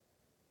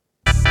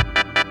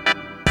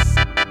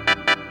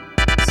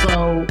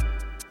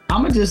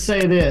would just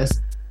say this.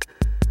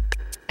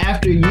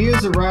 After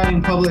years of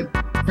riding public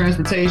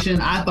transportation,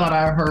 I thought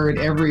I heard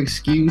every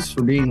excuse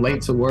for being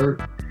late to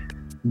work.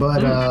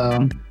 But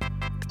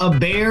a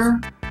bear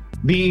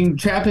being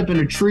trapped up in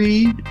a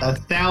tree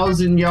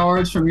 1,000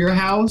 yards from your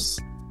house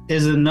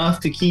is enough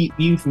to keep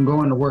you from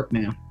going to work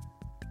now.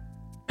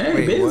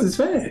 Hey, bears is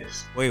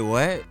fast. Wait,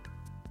 what?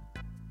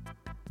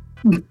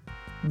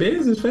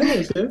 Bears is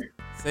fast, yeah.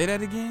 Say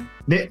that again?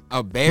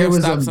 A bear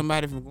stopped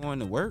somebody from going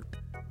to work?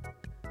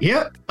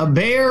 Yep. A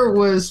bear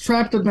was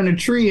trapped up in a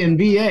tree in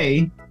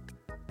VA.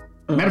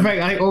 Matter of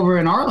fact, like over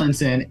in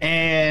Arlington.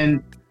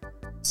 And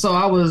so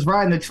I was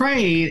riding the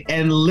train,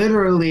 and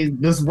literally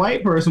this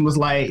white person was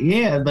like,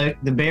 yeah,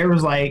 the bear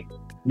was like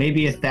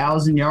maybe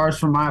 1,000 yards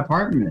from my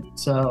apartment.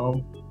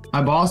 So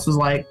my boss was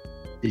like,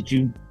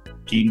 do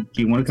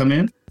you want to come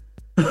in?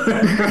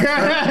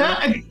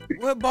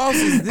 What boss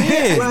is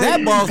this?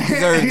 That boss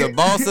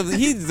deserves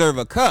he deserves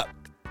a cup.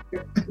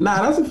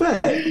 Nah, that's a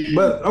fact.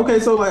 But okay,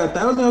 so like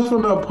 1,000 yards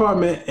from the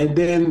apartment, and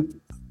then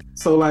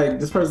so like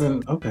this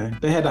person, okay,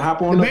 they had to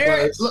hop on the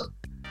bear. Bus. Look,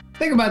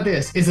 think about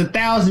this. It's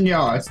 1,000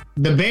 yards.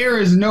 The bear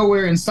is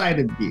nowhere in sight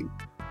of you.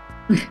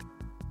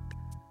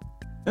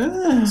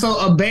 So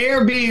a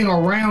bear being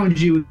around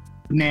you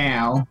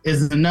now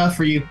is enough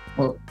for you.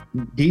 Well,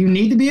 do you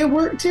need to be at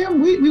work,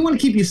 Tim? We want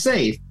to keep you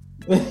safe.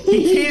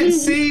 He can't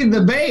see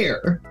the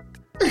bear.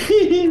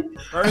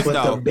 First but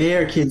off, the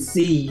bear can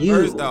see you.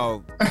 First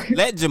off,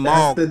 let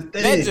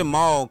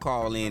Jamal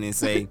call in and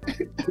say,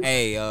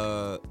 hey,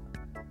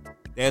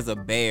 there's a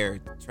bear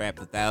trapped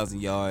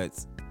 1,000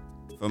 yards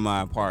from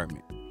my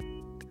apartment.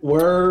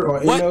 Word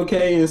or NOK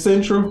in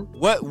Central.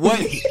 What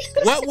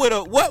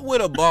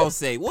would a boss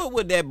say? What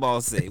would that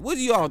boss say? What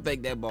do y'all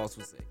think that boss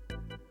would say?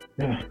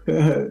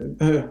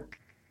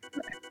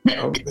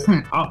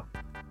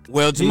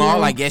 Well,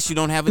 Jamal, I guess you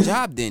don't have a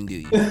job then, do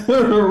you?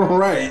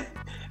 Right.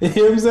 You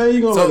know what I'm saying?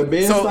 You gonna let the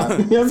bed stop?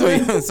 You know what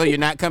I'm saying? So you're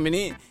not coming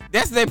in?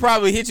 That's what they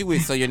probably hit you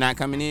with. So you're not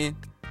coming in?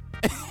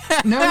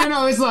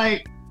 No. It's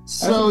like,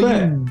 so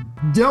you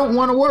don't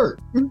want to work.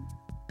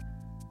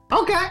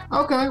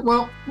 Okay.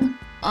 Well,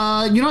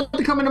 you don't have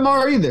to come in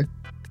tomorrow either.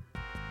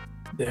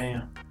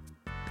 Damn.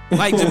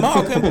 Like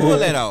Jamal couldn't pull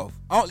that off.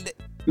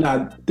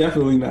 Nah,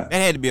 definitely not.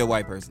 That had to be a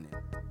white person.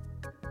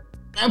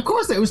 Of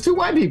course, it was two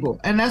white people.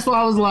 And that's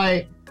why I was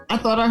like, I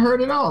thought I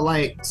heard it all.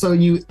 Like, so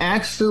you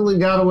actually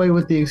got away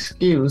with the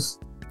excuse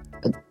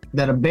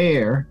that a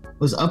bear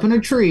was up in a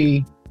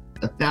tree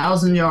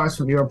 1,000 yards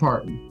from your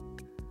apartment.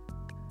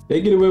 They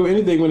get away with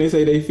anything when they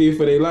say they fear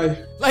for their life.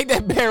 Like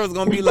that bear was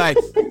gonna be like,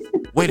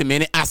 wait a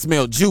minute, I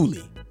smell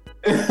Julie.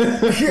 I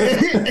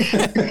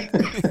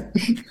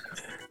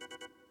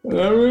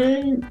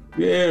mean,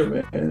 yeah,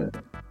 man.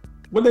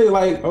 What they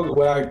like? Okay,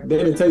 well, they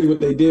didn't tell you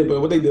what they did,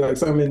 but what they did, like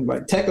something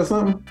like tech or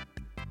something.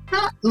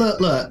 Look.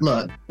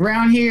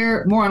 Around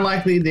here, more than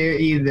likely, they're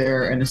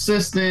either an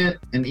assistant,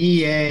 an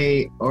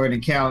EA, or an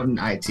accountant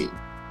IT.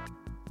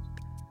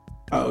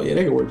 Oh, yeah,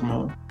 they can work from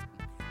home.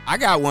 I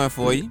got one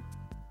for you.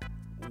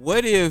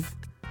 What if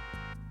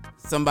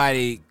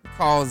somebody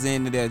calls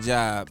into their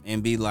job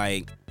and be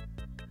like,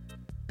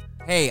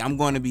 hey, I'm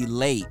going to be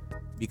late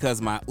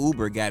because my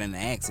Uber got in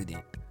an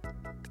accident?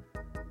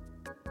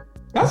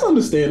 That's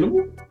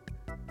understandable.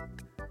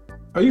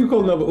 Are you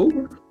calling up an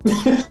Uber?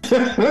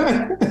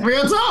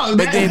 Real talk.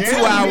 But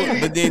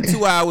then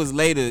 2 hours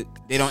later,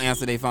 they don't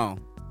answer their phone.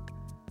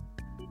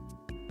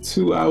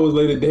 2 hours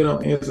later, they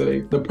don't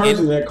answer the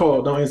person that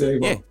called don't answer their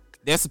phone. Yeah,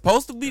 they're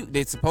supposed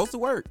to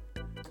work,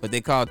 but they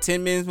called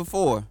 10 minutes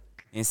before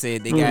and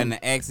said they got in an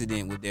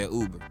accident with their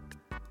Uber.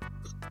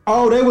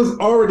 Oh, they was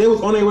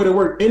on their way to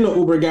work in the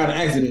Uber, got an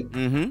accident.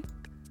 Mm-hmm.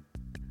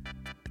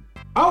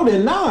 Oh,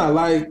 then nah.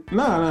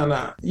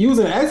 You was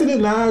in an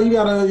accident,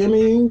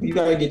 you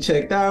gotta get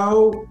checked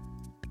out.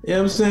 You know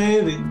what I'm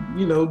saying?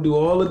 Do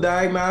all the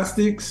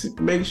diagnostics,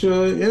 make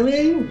sure,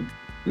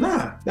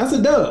 that's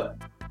a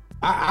dub.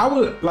 I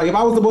would, like, if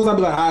I was the boss, I'd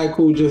be like, all right,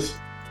 cool, just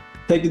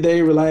take the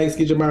day, relax,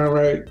 get your mind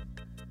right.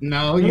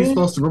 No, you're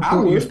supposed to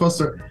report. You're supposed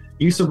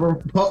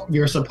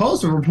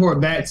to report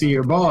back to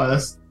your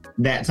boss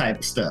that type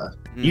of stuff.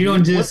 Mm-hmm. You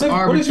don't just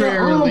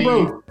arbitrarily.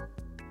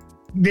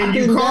 Then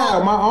you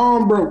call. My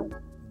arm broke.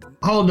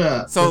 Hold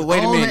up. So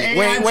wait a minute.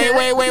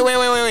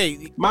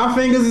 Wait. My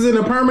fingers is in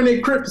a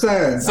permanent crip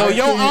sign. So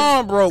your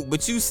arm broke,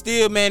 but you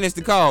still managed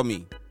to call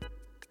me.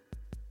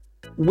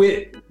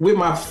 With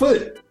my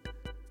foot.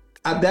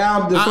 I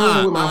dialed the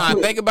phone with my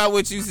foot. Think about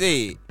what you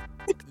said.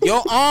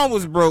 Your arm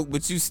was broke,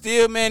 but you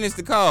still managed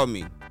to call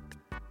me.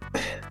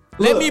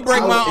 Let me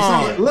break my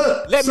arm.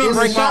 Let me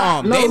break my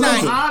arm. No,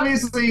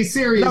 obviously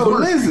serious. No,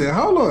 listen,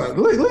 hold on.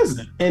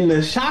 Listen. And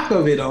the shock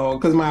of it all,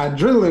 because my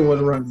adrenaline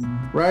was running,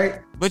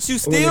 right? But you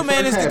still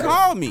managed to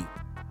call me.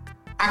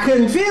 I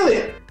couldn't feel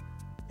it.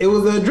 It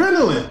was the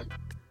adrenaline.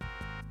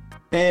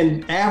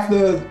 And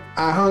after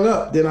I hung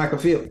up, then I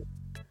could feel it.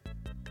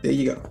 There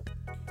you go.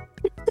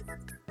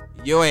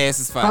 Your ass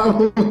is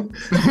fired.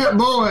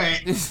 Boy,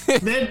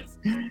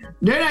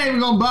 They're not even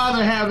gonna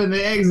bother having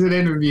the exit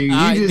interview.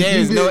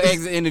 There's no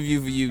exit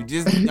interview for you.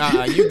 Just you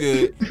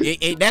good.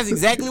 That's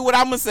exactly what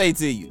I'm gonna say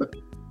to you.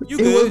 You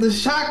good. It was the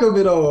shock of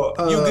it all.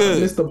 You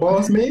good, Mr.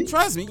 Boss Man.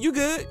 Trust me, you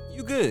good.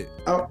 You good.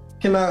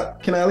 Can I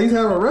at least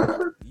have a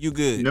reference? You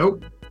good.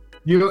 Nope.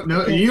 You don't.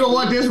 No, you don't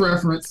want this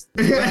reference.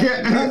 Okay.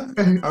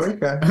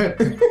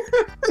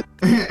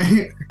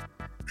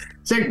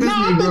 Check this.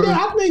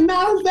 I think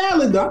it's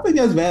valid though. I think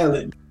that's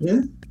valid.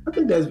 Yeah, I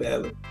think that's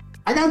valid.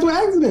 I got into an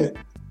accident.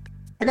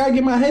 I gotta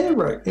get my head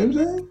right. You know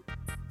what I'm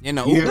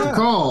saying? You have to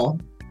call.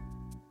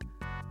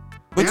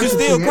 But you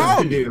still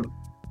called me.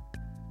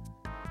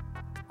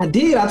 I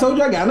did. I told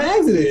you I got in an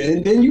accident,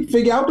 and then you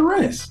figure out the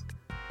rest.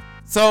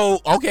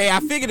 So okay, I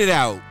figured it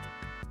out.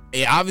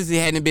 It obviously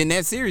hadn't been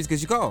that serious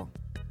because you called.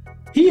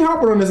 He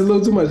harping on this a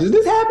little too much. Did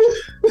this happen?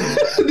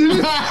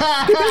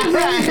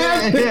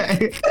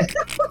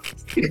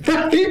 He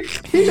trying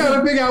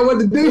to figure out what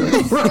to do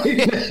right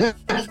now.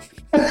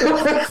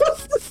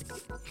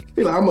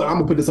 He's like, I'm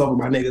gonna put this over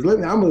my niggas.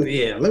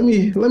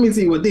 Let me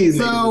see what these.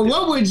 So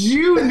what would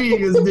you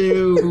niggas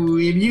do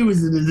if you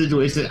was in this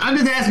situation? I'm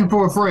just asking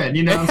for a friend,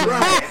 you know what I'm saying?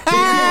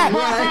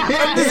 Right.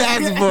 I'm just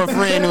asking for a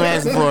friend who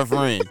asks for a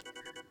friend.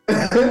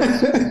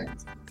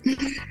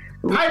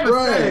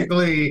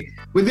 Hypothetically,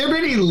 would there be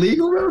any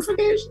legal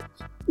ramifications?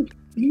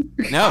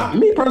 No.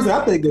 Me personally,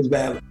 I think it's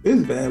valid.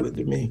 It's valid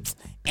to me.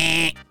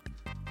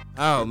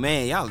 Oh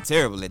man, y'all are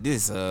terrible at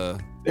this.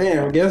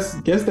 Damn, guess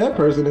that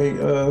person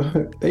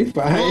ain't they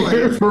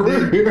fired for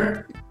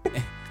real.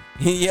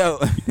 Yo.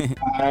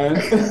 I'm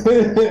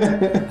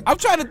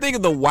trying to think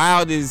of the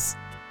wildest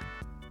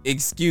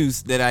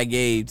excuse that I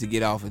gave to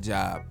get off a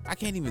job. I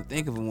can't even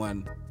think of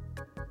one.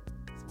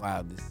 It's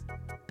wildest.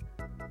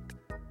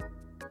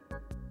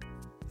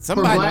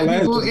 Somebody, for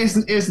black people,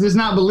 it's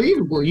not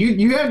believable.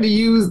 You have to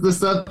use the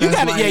stuff. You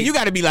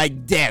gotta be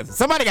like death.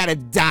 Somebody gotta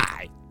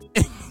die.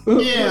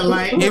 Yeah,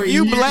 like if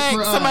you black,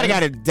 somebody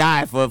gotta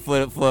die for a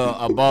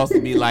boss to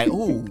be like,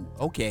 ooh,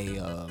 okay,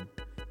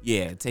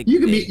 yeah, take. You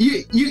can be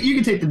you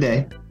can take the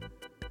day.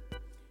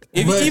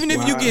 Even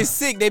if you get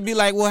sick, they'd be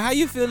like, well, how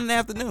you feel in the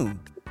afternoon?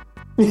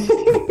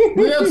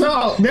 Real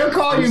talk. They'll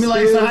call you and be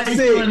like, so how you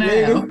feeling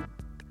now?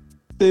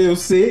 Still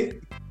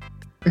sick.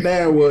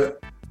 Now what?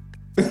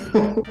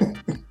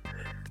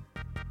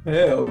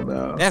 Hell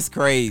no. That's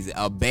crazy.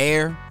 A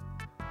bear.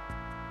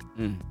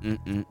 And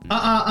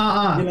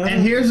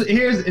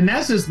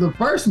that's just the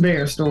first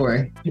bear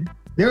story.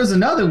 There was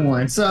another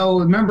one. So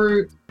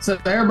remember,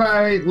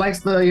 everybody likes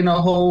the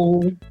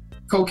whole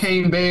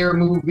cocaine bear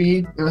movie.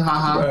 It was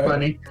right.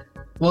 Funny.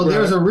 Well, right.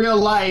 There was a real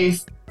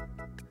life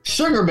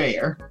sugar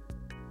bear.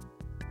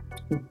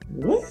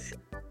 What?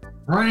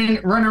 Running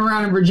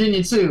around in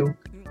Virginia too.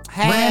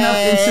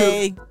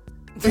 Hey.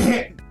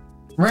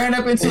 Ran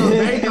up into a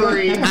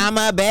bakery. I'm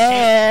a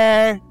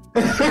bear.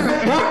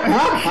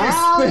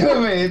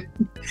 Stupid.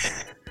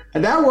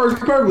 And that works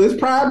perfectly. It's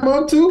Pride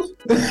Month too.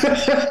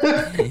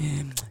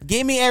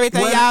 Give me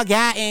everything y'all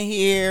got in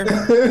here.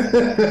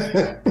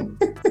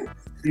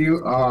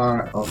 You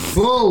are a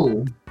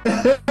fool.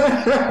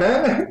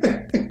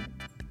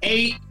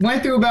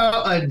 Went through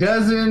about a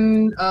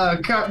dozen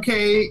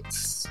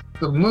cupcakes,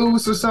 the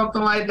mousse or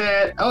something like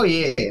that. Oh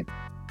yeah.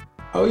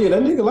 Oh yeah,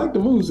 that nigga like the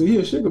mousse. He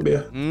a sugar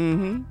bear.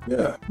 Mm-hmm.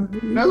 Yeah.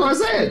 That's what I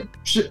said.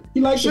 He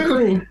like sugar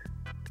cream.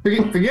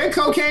 Forget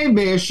cocaine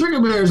bear.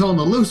 Sugar bear's on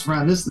the loose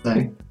around this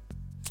thing.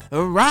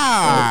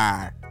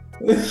 Hurrah!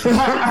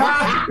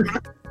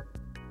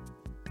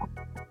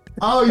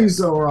 Oh, you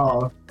so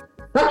wrong.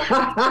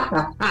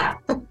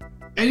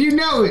 And you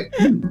know it.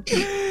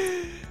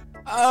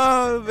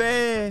 Oh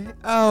man.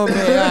 All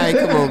right,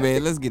 come on,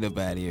 man. Let's get up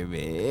out of here,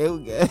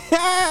 man.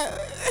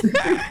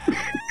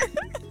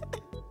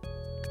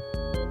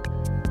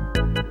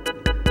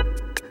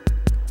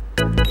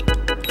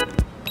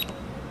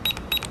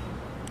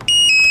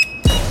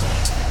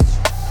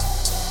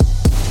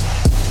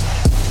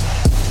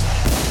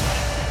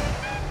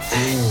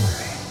 Angry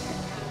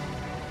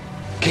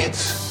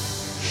gets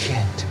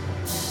shit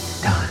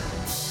done.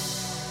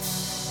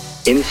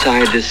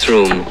 Inside this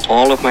room,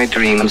 all of my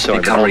dreams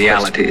become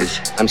realities.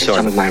 I'm sorry.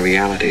 Some of my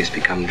realities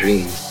become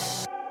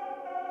dreams.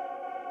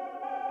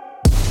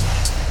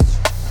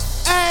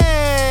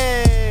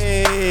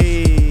 Hey!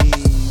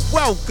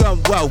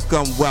 Welcome.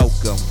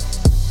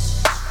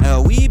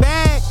 We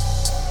back.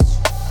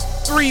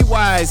 Three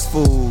Wise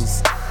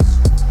Fools.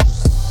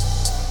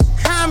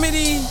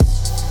 Comedy,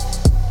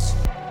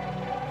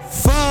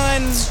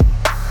 fun,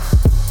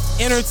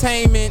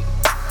 entertainment,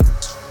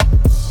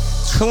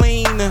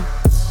 clean,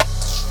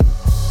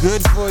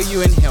 good for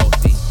you and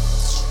healthy.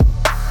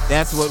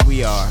 That's what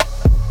we are.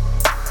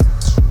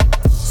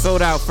 So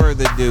without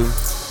further ado,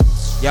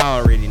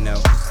 y'all already know.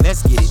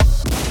 Let's get it.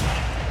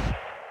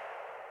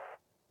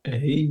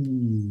 Hey.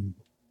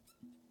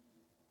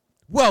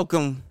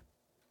 Welcome,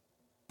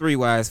 Three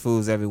Wise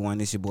Fools, everyone.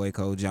 It's your boy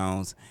Cole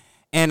Jones.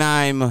 And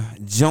I'm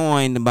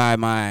joined by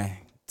my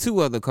two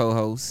other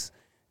co-hosts,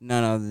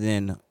 none other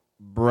than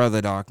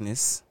Brother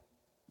Darkness.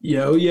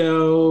 Yo.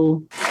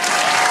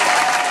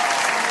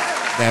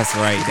 The That's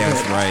right.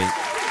 That's right.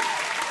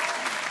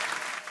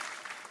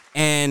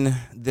 And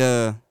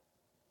the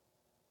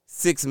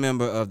sixth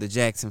member of the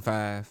Jackson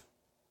 5.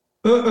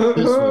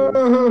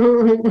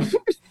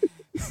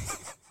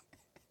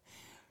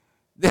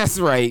 That's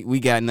right.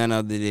 We got none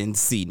other than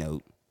C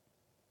Note.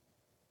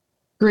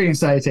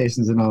 Greetings,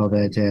 salutations, and all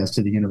that jazz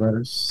to the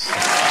universe. Yeah,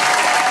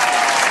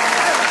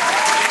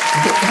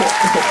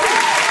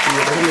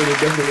 that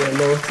nigga definitely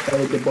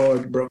lost the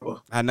bars, bro.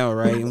 I know,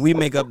 right? And we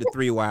make up the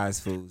Three Wise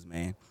Fools,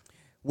 man.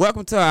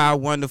 Welcome to our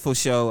wonderful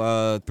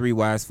show, Three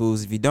Wise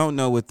Fools. If you don't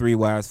know what Three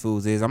Wise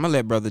Fools is, I'm gonna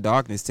let Brother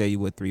Darkness tell you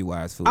what Three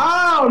Wise Fools.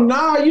 Oh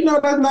no, you know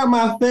that's not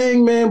my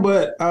thing, man.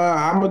 But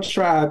I'm gonna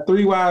try.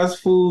 Three Wise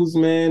Fools,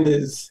 man.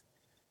 Is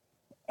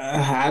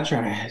I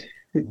tried.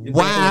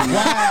 Wow!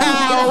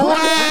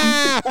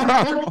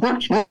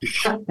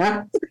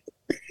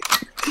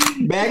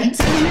 Back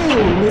to you,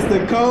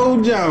 Mr.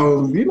 Cole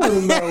Jones. You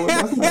don't know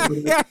what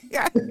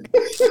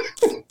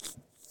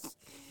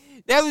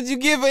That's what you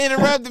get for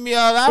interrupting me,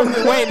 all. I've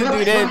been waiting to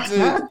do that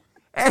too.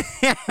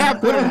 I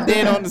put him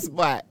dead on the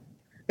spot.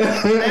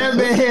 That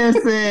man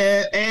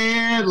said,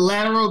 and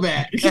lateral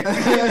back.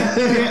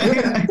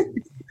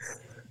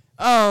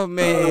 Oh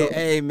man,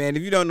 hey man,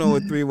 if you don't know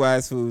what Three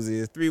Wise Fools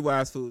is, Three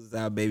Wise Fools is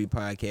our baby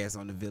podcast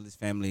on the Village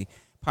Family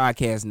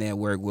Podcast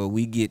Network, where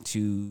we get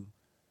to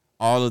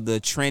all of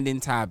the trending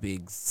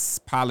topics,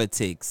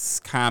 politics,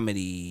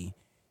 comedy,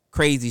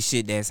 crazy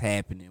shit that's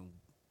happening.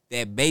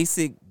 That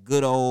basic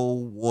good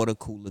old water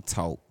cooler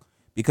talk.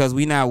 Because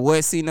we not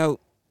what, C-Note?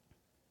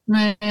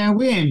 Man,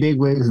 we ain't big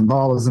wigs and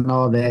ballers and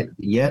all that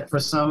yet for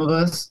some of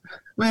us.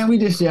 Man, we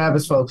just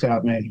average folks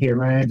out, man, here,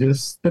 man.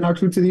 Just spin our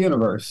truth to the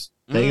universe.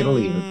 Take it or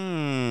leave it.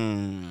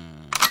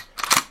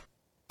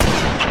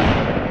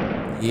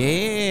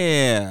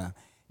 Yeah.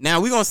 Now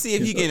we're gonna see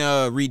if he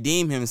can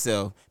redeem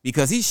himself,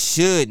 because he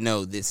should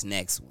know this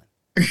next one.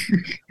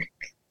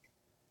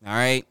 All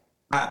right.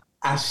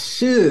 I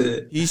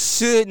should. He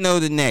should know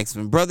the next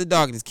one. Brother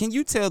Darkness, can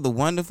you tell the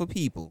wonderful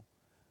people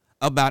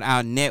about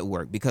our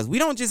network? Because we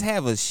don't just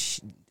have a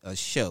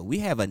show. We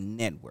have a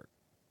network.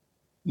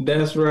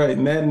 That's right.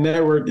 And that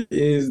network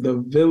is the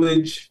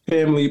Village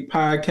Family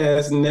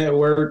Podcast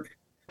Network.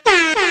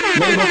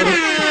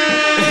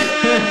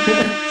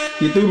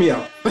 You threw me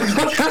out.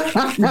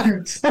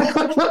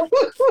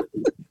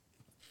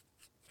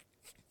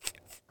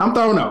 I'm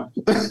thrown out.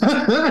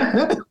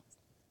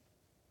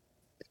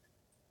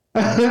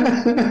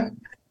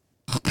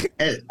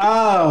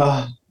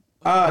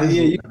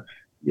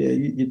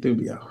 You threw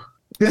me out.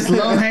 This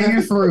low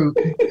hanging fruit.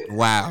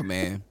 Wow,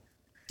 man.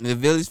 The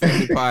Village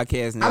Family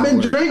Podcast Network.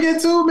 I've been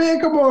drinking too, man.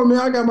 Come on, man.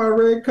 I got my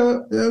red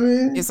cup. You know what I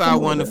mean? It's our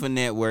wonderful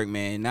network,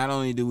 man. Not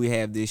only do we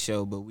have this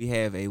show, but we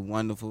have a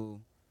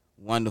wonderful,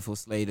 wonderful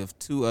slate of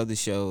 2 other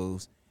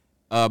shows.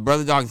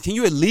 Brother Dawkins, can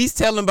you at least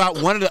tell them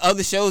about one of the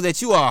other shows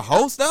that you are a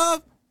host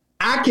of?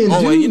 I can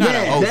do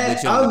that.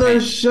 That other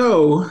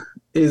show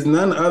is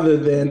none other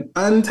than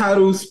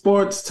Untitled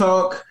Sports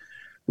Talk,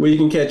 where you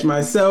can catch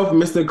myself,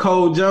 Mr.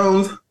 Cole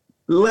Jones,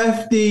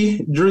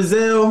 Lefty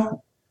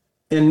Drizel,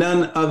 and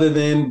none other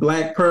than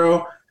Black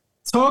Pearl,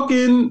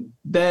 talking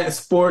that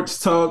sports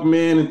talk,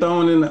 man, and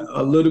throwing in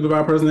a little bit of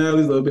our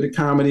personalities, a little bit of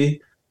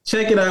comedy.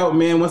 Check it out,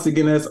 man. Once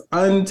again, that's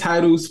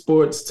Untitled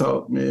Sports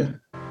Talk, man.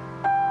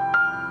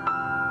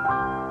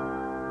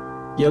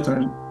 Your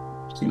turn.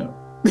 You know.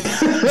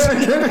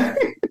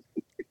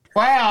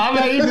 Wow,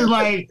 I mean, you just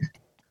like,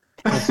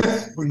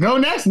 go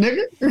next,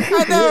 nigga.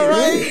 I know,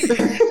 right?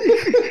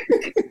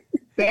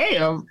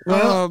 Damn.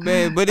 Well, oh,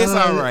 man, but it's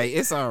all right.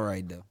 It's all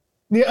right, though.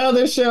 The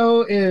other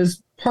show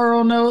is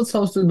Pearl Notes,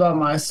 hosted by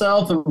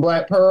myself and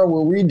Black Pearl,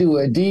 where we do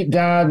a deep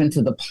dive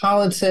into the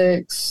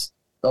politics,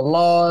 the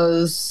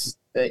laws,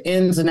 the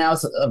ins and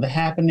outs of the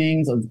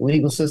happenings of the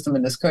legal system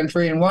in this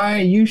country, and why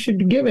you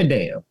should give a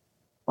damn.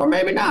 Or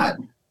maybe not.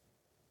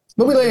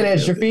 But we lay it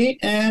at your feet,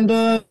 and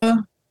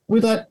we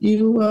let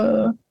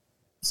you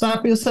decide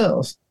for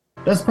yourselves.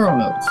 That's Pearl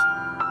Notes.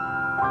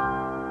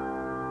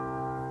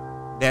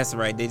 That's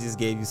right. They just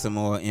gave you some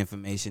more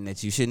information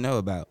that you should know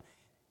about.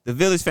 The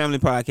Village Family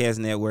Podcast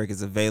Network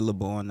is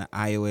available on the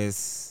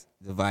iOS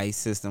device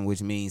system,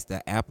 which means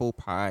the Apple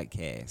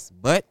Podcast.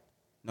 But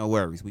no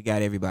worries, we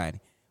got everybody.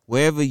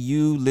 Wherever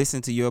you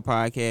listen to your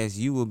podcast,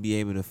 you will be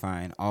able to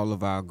find all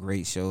of our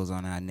great shows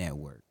on our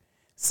network.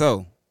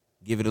 So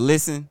give it a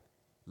listen.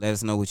 Let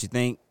us know what you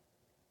think.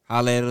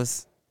 Holler at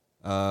us.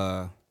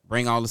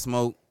 Bring all the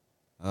smoke.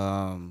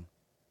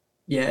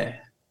 Yeah.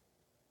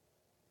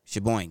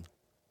 Shaboing.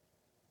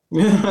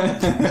 Boy,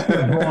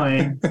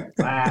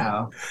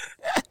 wow.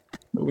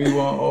 We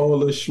want all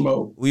the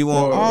smoke. We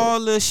want all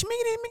the smoke.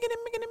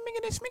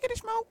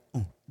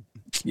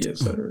 Yes,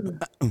 sir.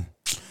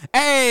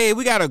 Hey,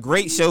 we got a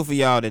great show for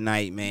y'all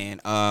tonight, man.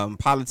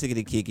 Politic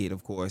to kick it,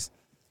 of course.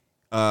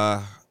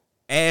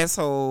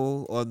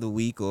 Asshole of the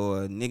week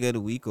or nigga of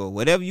the week or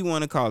whatever you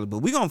want to call it. But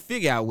we're going to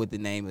figure out what the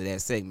name of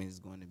that segment is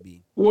going to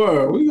be.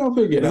 Word, we're going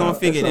to figure it out. We're going to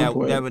figure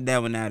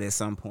that one out at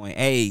some point.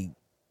 Hey,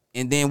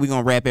 and then we're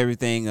going to wrap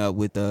everything up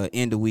with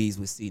In the Weeds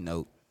with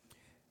C-Note.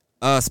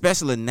 a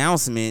special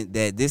announcement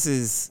that this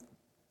is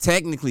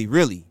technically,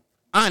 really,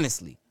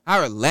 honestly,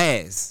 our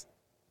last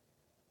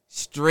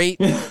straight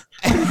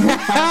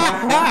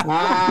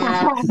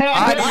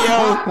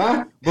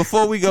audio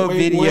before we go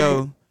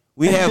video.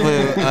 We have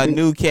a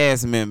new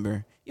cast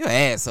member. You're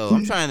an asshole.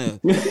 I'm trying to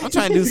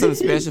do something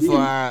special for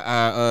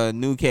our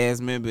new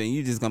cast member, and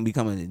you just gonna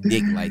become a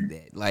dick like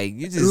that. Like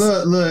you just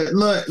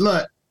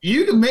look.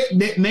 You can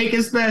make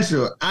it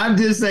special. I'm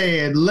just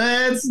saying,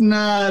 let's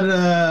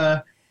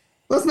not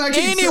keep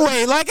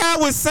anyway. Like I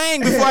was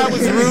saying before, I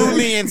was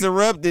rudely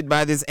interrupted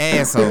by this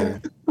asshole.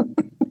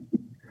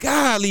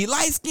 Golly,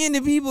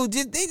 light-skinned people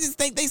they just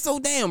think they so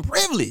damn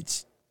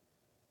privileged.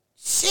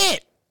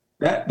 Shit.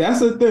 That's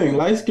a thing.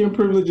 Light-skinned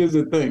privilege is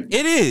a thing.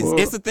 It is. Well,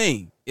 it's a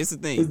thing. It's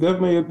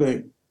definitely a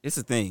thing. It's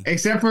a thing.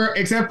 Except for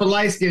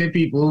light-skinned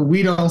people,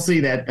 we don't see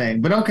that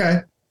thing. But okay.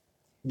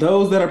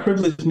 Those that are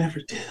privileged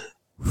never do.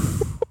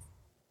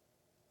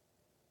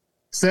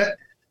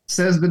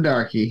 Says the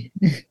darky.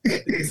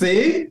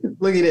 See?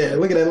 Look at that.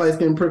 Look at that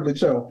light-skinned privilege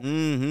show.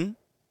 Mm-hmm.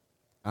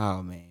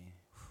 Oh, man.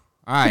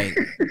 All right.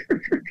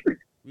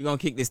 We're going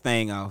to kick this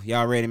thing off.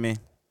 Y'all ready, man?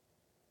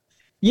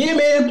 Yeah,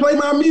 man. Play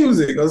my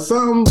music or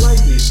something like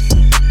this.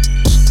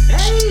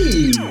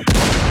 Hey!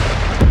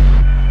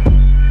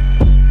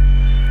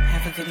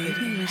 Have a good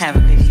evening. Have a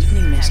good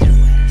evening, Mr.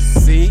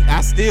 West. See?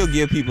 I still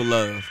give people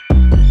love.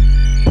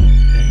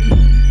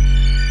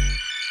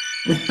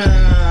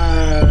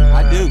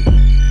 I do.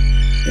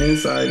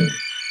 Inside.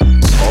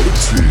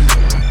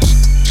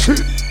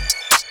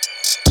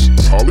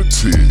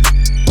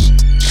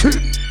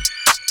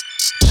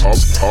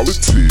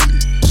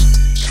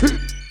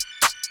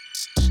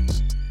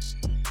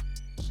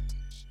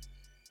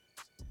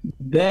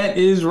 That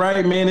is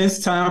right, man. It's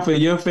time for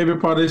your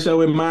favorite part of the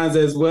show and mine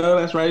as well.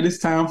 That's right. It's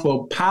time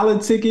for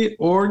Politic It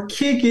or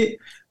Kick It,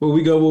 where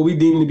we go what we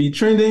deem to be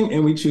trending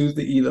and we choose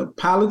to either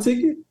politic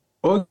it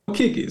or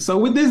kick it. So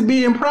with this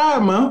being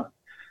Pride Month,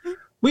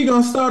 we're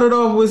going to start it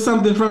off with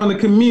something from the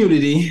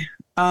community.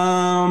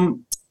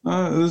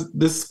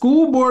 The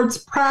school board's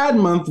Pride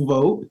Month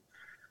vote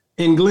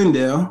in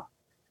Glendale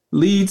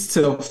leads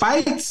to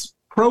fights,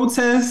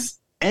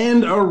 protests,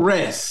 and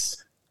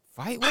arrests.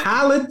 Fight?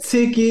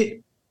 Politic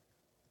it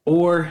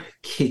or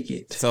kick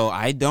it. So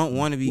I don't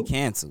want to be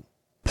canceled.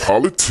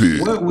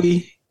 Politic. What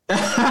we...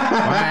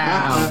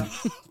 Wow.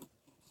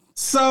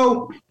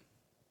 So...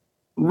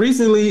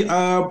 recently,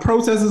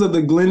 protesters of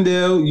the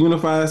Glendale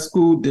Unified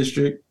School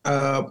District,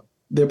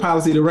 their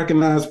policy to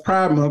recognize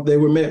Pride Month, they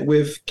were met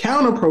with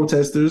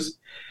counter-protesters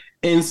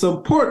in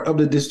support of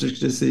the district's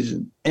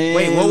decision. And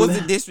wait, what was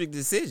the district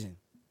decision?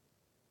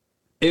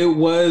 It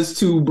was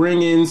to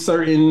bring in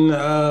certain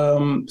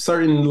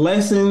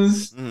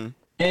lessons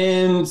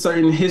and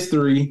certain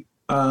history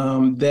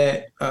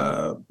that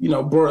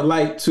brought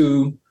light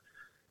to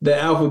the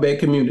alphabet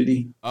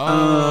community.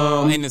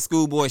 And the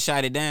school board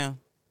shot it down.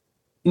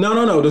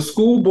 No. The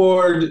school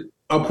board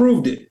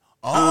approved it.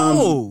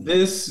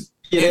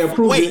 They approved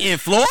it. Wait, in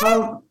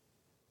Florida?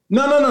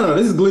 No.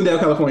 This is Glendale,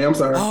 California. I'm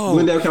sorry. Oh.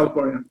 Glendale,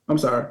 California. I'm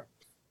sorry.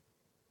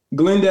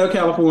 Glendale,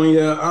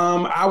 California.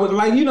 I would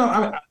like,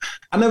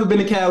 I've never been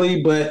to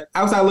Cali, but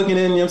outside looking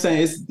in, it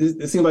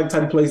seems like the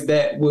type of place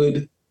that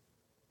would,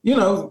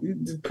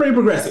 pretty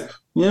progressive.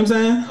 You know what I'm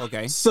saying?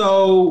 Okay.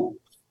 So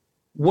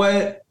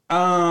what,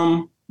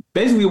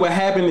 basically what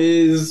happened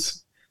is,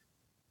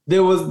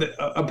 there was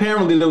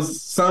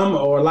some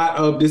or a lot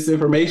of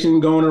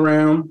disinformation going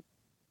around.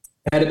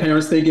 Had the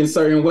parents thinking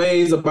certain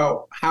ways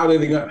about how they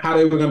were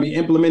going to be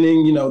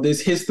implementing,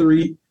 this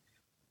history,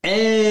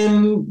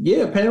 and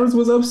parents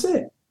was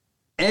upset.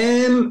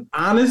 And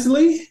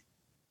honestly,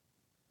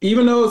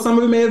 even though some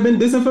of it may have been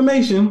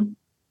disinformation,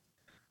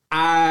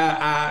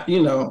 I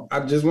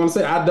just want to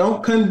say I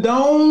don't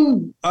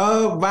condone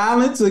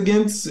violence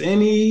against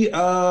any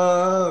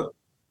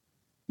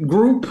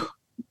group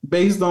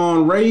based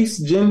on race,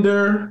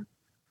 gender,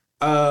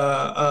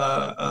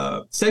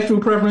 sexual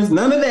preference,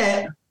 none of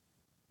that.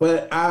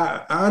 But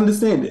I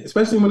understand it,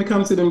 especially when it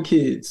comes to them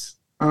kids.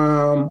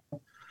 I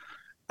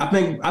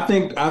think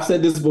I've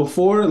said this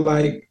before.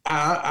 Like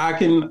I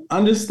can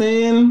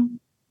understand,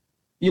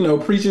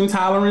 preaching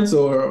tolerance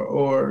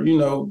or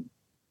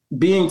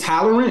being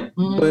tolerant,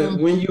 but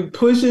when you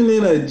pushing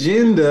an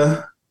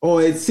agenda,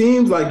 or it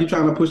seems like you're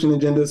trying to push an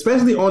agenda,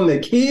 especially on the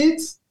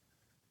kids,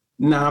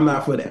 nah, I'm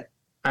not for that.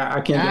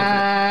 I can't.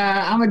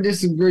 I'm gonna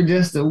disagree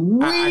just a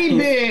wee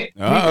bit.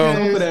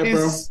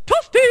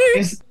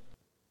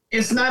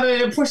 It's not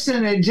pushing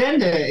an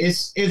agenda.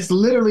 It's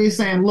literally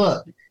saying,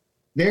 look,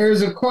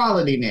 there's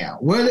equality now.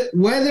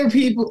 Whether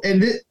people,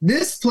 and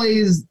this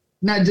plays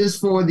not just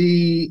for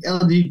the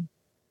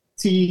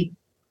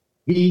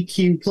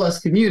LGBTQ plus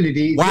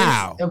community.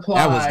 Wow,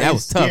 that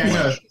was tough.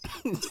 Yeah,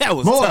 that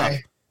was tough.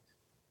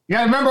 You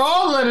gotta remember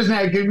all the letters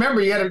now.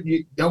 Remember,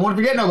 you don't want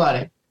to forget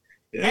nobody.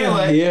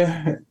 Anyway,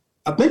 yeah.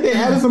 I think they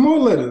added some more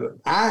letters.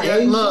 I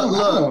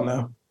don't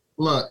know.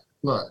 Look.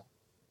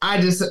 I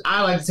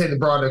like to say the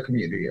broader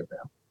community of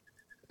them.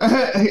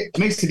 It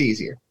makes it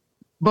easier.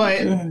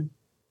 But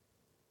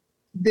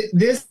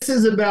this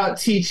is about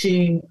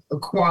teaching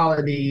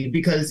equality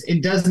because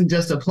it doesn't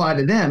just apply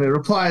to them. It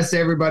applies to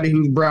everybody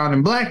who's brown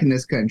and black in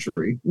this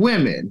country.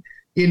 Women,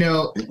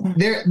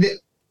 if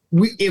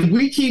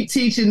we keep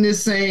teaching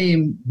this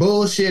same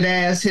bullshit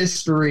ass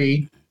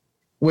history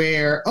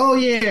where, oh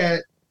yeah,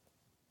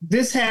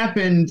 this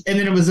happened and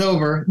then it was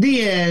over,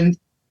 the end,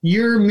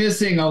 you're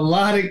missing a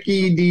lot of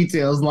key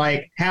details,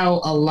 like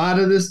how a lot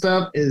of this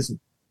stuff is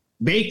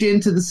baked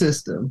into the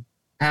system,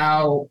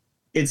 how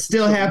it's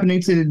still happening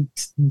to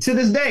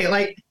this day.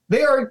 Like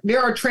there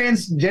are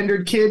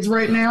transgendered kids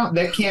right now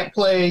that can't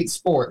play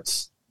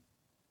sports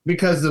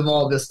because of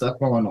all this stuff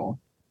going on.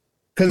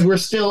 Because we're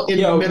still in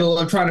the middle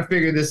of trying to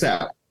figure this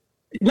out.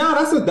 No,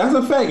 that's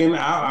a fact, and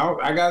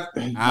I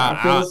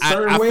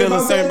feel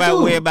a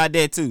certain way about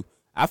that too.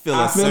 I feel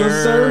a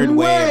certain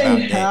way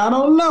about that. I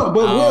don't know,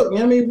 but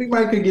we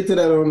might could get to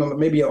that on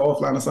maybe an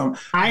offline or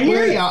something. I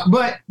hear y'all,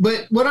 but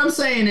what I'm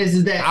saying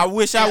is that I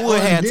wish I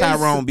would have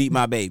Tyrone beat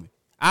my baby.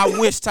 I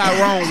wish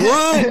Tyrone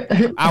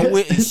would. I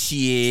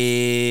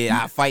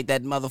fight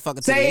that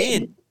motherfucker to the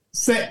end.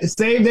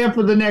 Save that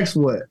for the next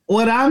one.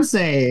 What I'm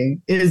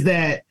saying is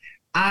that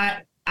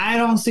I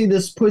don't see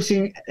this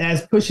pushing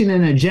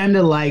an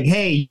agenda like,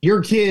 hey,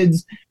 your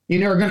kids,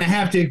 are going to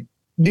have to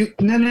do.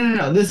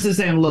 No. This is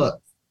saying,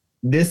 look,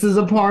 this is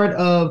a part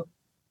of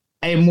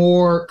a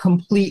more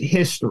complete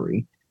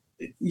history.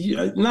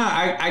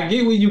 I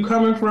get where you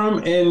coming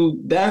from,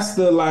 and that's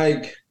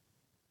the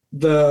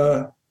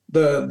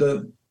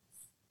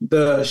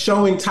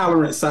showing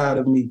tolerant side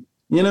of me.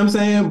 You know what I'm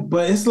saying?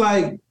 But it's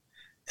like,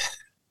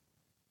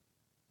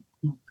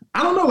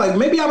 I don't know, like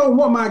maybe I don't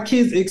want my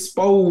kids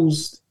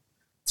exposed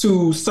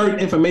to certain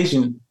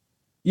information.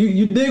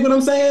 You dig what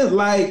I'm saying?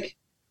 Like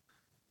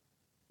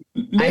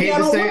maybe I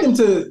don't want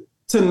them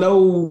to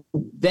know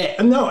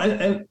that. No,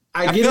 and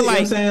I get it. What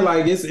I'm saying,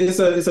 like it's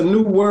a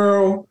new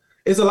world.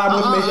 It's a lot of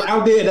information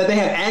out there that they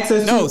have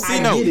access to. I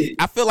get it.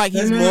 I feel like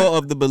he's more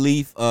of the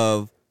belief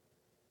of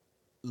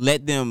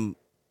let them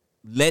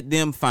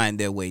find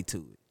their way to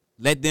it.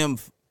 Let them,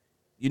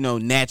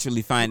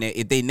 naturally find that.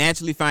 If they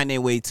naturally find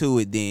their way to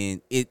it,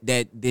 then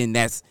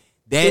that's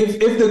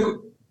that.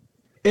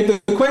 If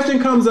the question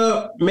comes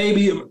up,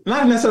 maybe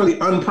not necessarily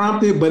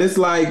unprompted, but it's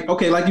like,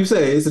 okay, like you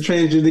said, it's a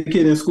transgender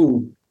kid in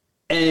school,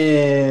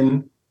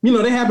 and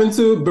they happen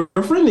to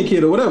befriend the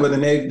kid or whatever.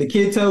 Then the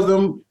kid tells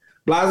them,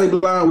 blase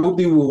blah, whoop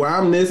de woo,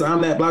 I'm this, I'm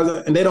that,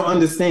 blase, and they don't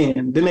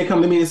understand. Then they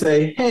come to me and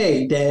say,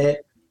 hey, Dad,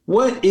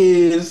 what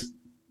is?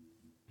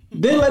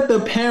 Then let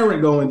the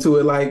parent go into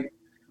it, like,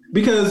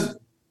 because,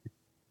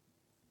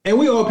 and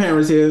we all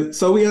parents here,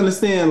 so we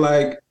understand,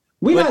 like,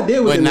 not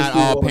there with them. But not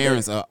all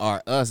parents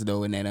are us,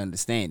 though, in that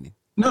understanding.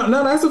 No,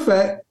 that's a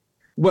fact.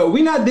 But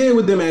we not there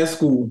with them at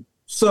school.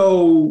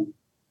 So,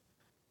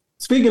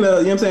 speaking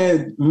of, what I'm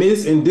saying,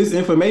 mis and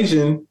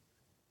disinformation,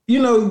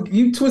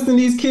 you twisting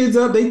these kids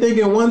up, they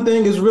thinking one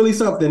thing is really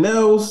something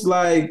else.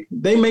 Like,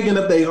 they making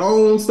up their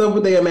own stuff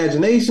with their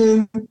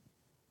imagination.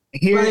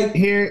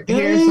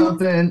 Here's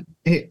something.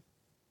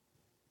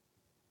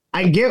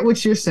 I get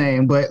what you're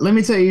saying, but let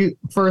me tell you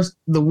first,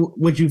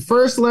 what you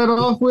first led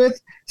off with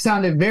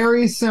sounded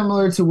very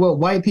similar to what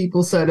white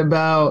people said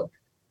about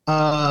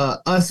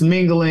us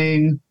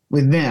mingling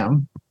with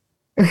them.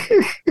 Hey,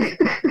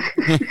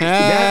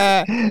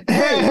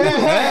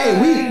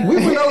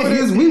 we went over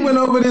this. We went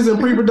over this in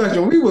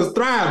pre-production. We was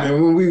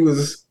thriving when it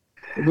was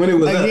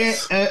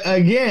us.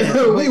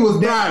 Again, we was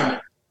thriving.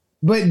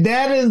 But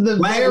that is the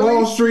Black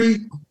Wall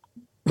Street.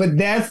 But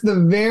that's the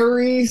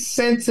very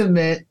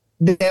sentiment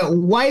that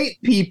white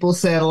people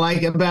said,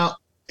 like, about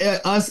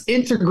us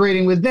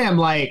integrating with them.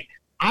 Like,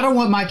 I don't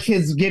want my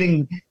kids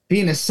being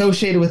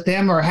associated with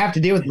them or have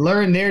to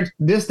learn their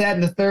this, that,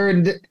 and the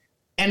third.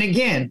 And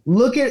again,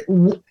 look at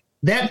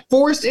that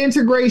forced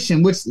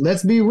integration, which,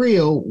 let's be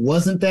real,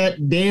 wasn't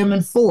that damn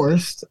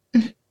enforced,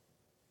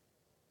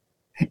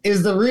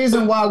 is the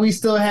reason why we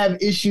still have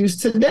issues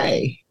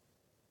today.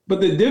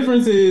 But the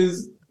difference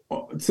is,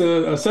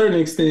 to a certain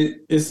extent,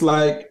 it's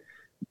like,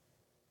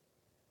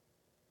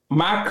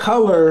 my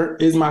color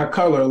is my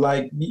color.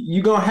 Like,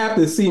 you're gonna have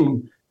to see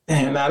me.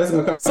 Damn, this is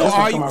gonna come.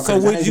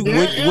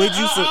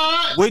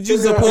 Would you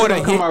support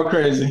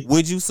crazy?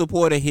 Would you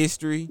support a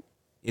history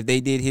if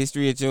they did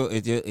history at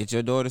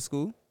your daughter's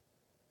school?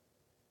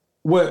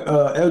 What,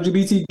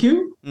 LGBTQ?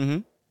 Mm-hmm.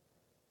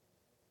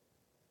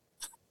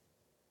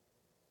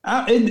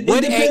 It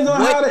depends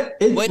on how they.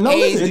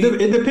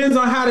 It depends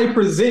on how they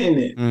presenting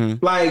it.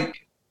 Mm-hmm.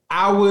 Like,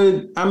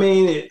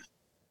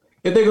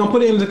 if they're gonna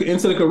put it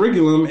into the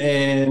curriculum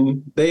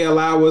and they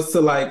allow us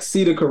to, like,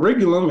 see the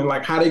curriculum and,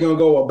 like, how they gonna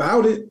go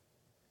about it.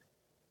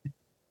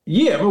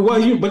 Yeah,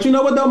 but you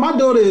know what though? My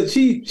daughter,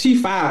 she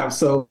 5,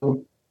 so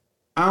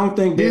I don't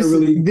think they're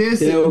really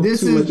delve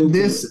too much into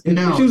it.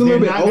 No, if she was a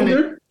little bit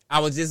older. I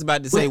was just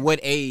about to say,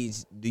 what age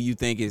do you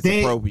think is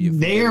appropriate?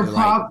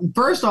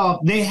 First off,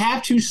 they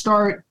have to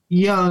start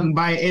young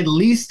by at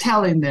least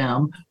telling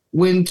them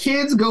when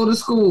kids go to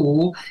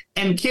school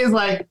and kids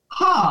like,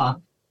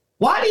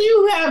 why do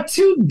you have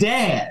 2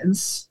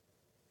 dads?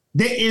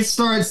 it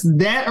starts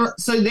that,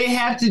 so they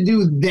have to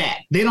do that.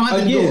 They don't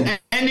have to go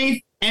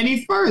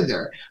any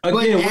further.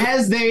 Again, but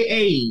as they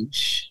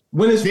age,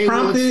 when it's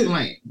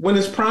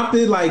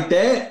prompted like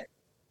that,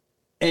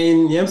 and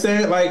you know what I'm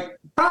saying, like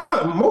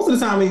most of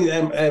the time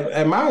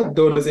at my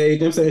daughter's age, you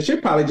know what I'm saying,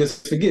 she'll probably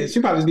just forget.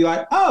 She'll probably just be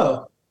like,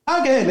 oh,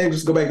 okay, and then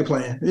just go back to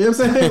playing. You know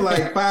what I'm saying?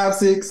 Like 5,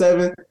 6,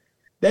 7,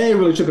 they ain't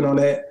really tripping on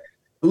that.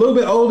 A little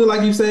bit older,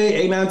 like you say,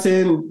 8, 9,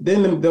 10,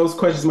 then those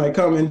questions might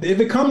come. And if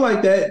it come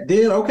like that,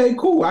 then okay,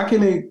 cool. I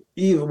can explain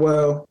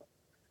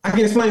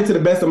it to the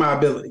best of my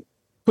ability.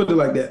 Put it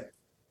like that.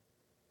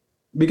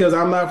 Because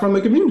I'm not from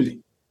the community.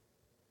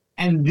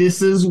 And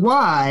this is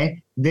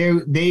why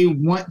they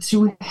want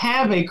to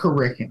have a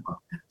curriculum.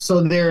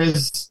 So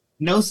there's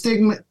no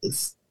stigma.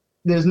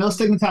 There's no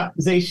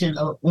stigmatization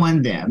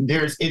on them.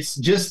 It's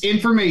just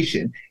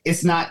information.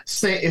 It's not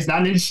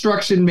an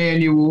instruction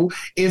manual.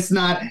 It's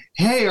not,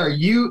 hey, are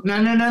you?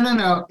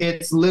 No.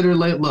 It's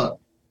literally, look,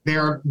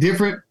 there are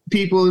different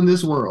people in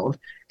this world.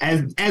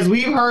 As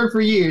we've heard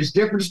for years,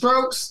 different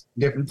strokes,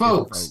 different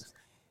folks.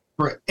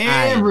 For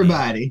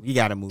everybody. We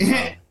gotta move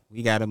on.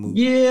 We gotta move.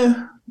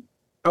 Yeah.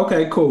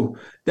 Okay, cool.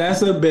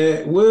 That's a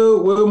bet.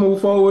 We'll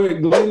move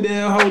forward.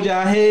 Glendale, hold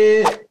your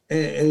head,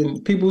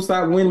 and people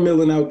stop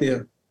windmilling out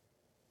there.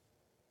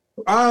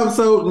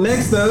 So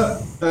next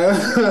up,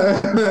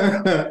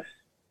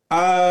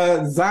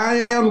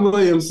 Zion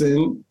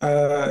Williamson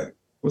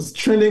was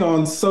trending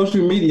on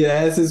social media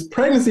as his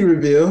pregnancy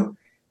reveal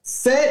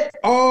set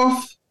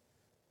off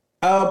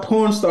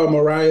porn star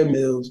Mariah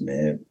Mills,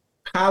 man.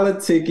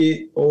 Politic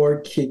it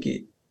or kick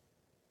it.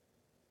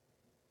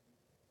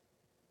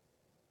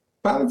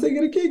 Politic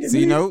it or kick it.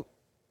 See, no.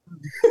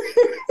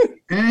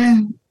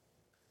 And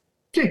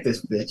kick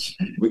this bitch.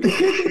 We can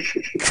kick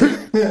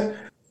it.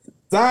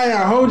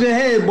 Zion, hold your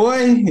head,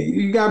 boy.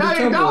 You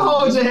gotta be don't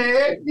hold your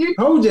head.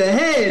 Hold your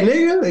head,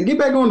 nigga, and get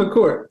back on the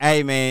court.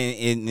 Hey,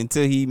 man,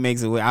 until he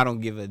makes it, I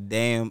don't give a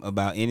damn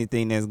about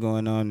anything that's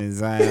going on in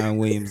Zion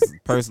Williams'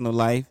 personal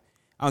life.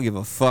 I don't give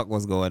a fuck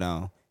what's going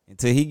on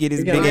until he get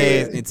his big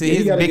ass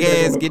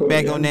get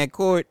back on that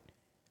court.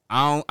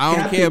 I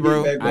don't care,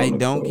 bro. I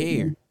don't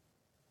care.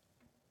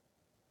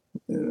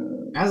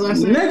 As I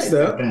said, next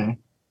up, and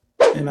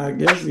I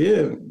guess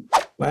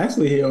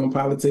lastly here on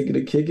Politic It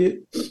or Kick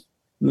It.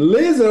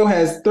 Lizzo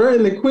has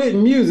threatened to quit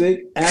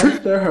music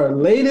after her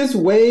latest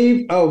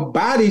wave of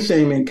body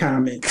shaming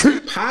comments.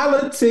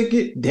 Politic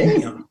it,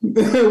 damn.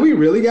 We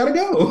really gotta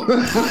go.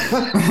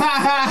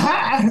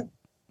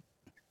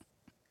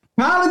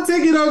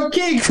 Politic it or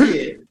kick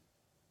it.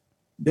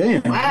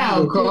 Damn.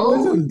 Wow,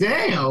 Cole.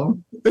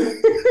 Damn.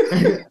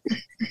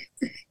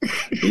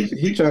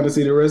 He trying to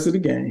see the rest of the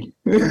game.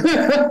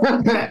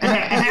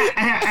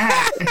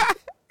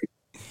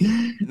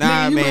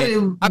 Nah,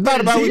 man. I thought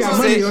about what you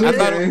said.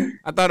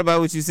 I thought about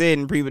what you said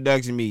in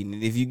pre-production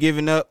meeting. If you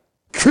giving up,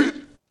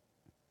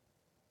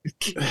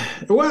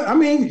 well, I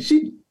mean,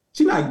 she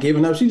not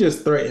giving up. She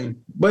just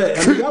threatened. But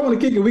if y'all want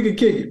to kick it, we can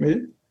kick it,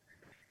 man.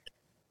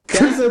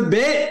 That's a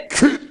bet,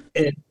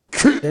 and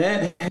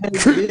that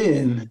has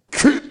been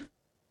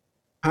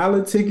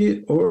Politic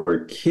it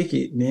or kick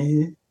it,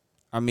 man.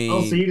 I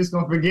mean, so you just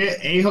gonna forget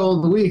A-hole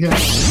of the week, huh?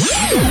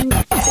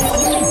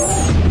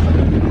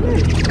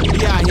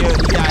 He out here,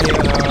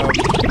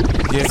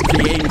 just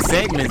creating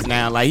segments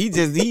now. Like he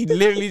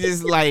literally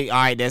just like, all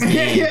right, that's the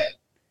end.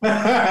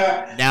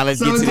 Now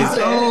let's get to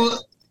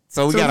this.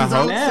 So we got a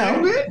whole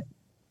segment.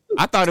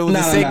 I thought it was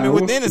a segment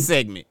within a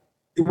segment.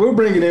 We'll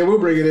bring it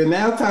in.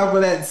 Now time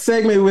for that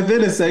segment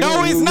within a segment.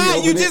 No, it's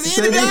not. You just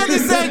ended down the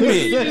segment.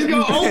 You just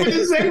gonna open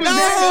the segment.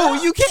 No,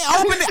 you can't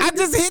open it. I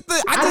just hit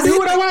the. I do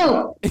what I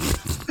want.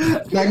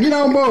 Now get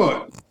on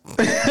board.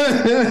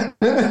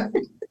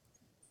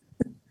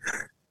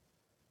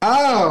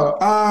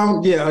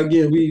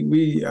 Again,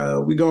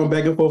 we going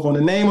back and forth on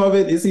the name of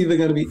it. It's either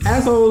gonna be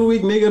asshole of the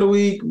week, nigga of the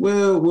week.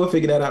 We'll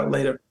figure that out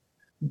later.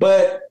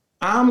 But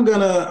I'm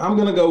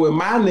gonna go with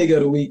my nigga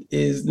of the week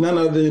is none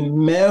other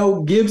than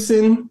Mel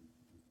Gibson.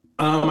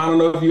 I don't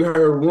know if you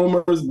heard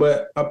rumors,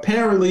 but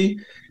apparently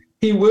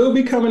he will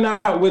be coming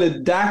out with a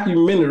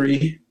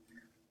documentary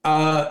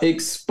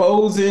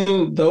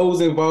exposing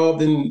those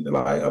involved in,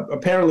 like,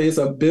 apparently it's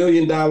 $1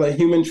 billion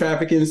human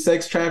trafficking,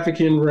 sex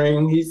trafficking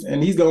ring.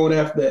 He's going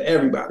after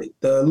everybody,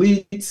 the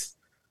elites,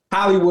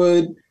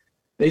 Hollywood.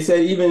 They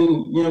say even, you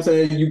know what I'm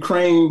saying,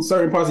 Ukraine,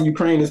 certain parts of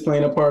Ukraine is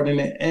playing a part in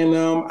it. And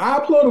I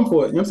applaud him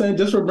for it. You know what I'm saying?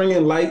 Just for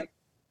bringing light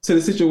to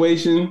the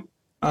situation.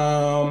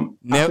 I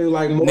feel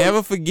like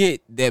never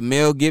forget that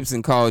Mel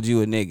Gibson called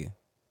you a nigga.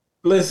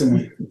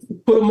 Listen,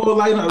 put more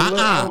light on.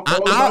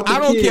 I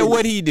don't care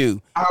what he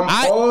do.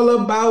 I'm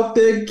all about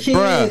the kids.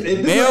 Bruh,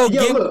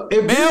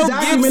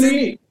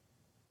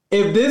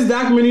 if this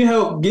documentary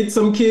help get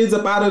some kids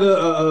up out of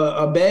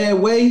a bad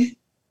way,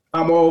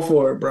 I'm all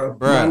for it, bro.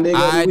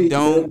 I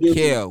don't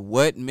care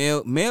what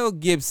Mel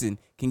Gibson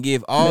can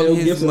give all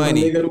his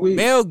money.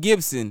 Mel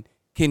Gibson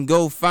can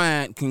go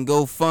fund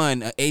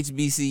a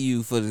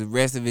HBCU for the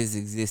rest of his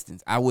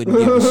existence. I wouldn't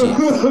give a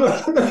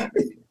shit.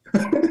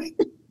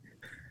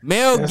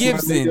 Mel That's my nigga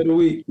of Gibson the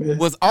week, man.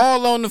 was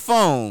all on the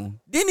phone.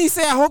 Didn't he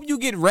say, I hope you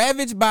get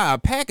ravaged by a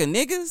pack of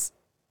niggas?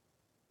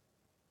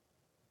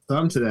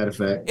 Something to that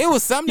effect. It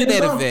was something to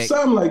that effect.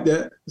 Something like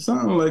that.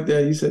 Something like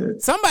that, he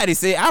said. Somebody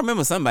said, I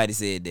remember somebody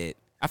said that.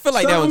 I feel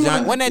like that was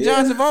John. Wasn't that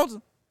John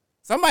Travolta?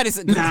 Somebody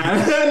said, Nah,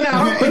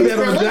 don't put that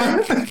on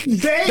John.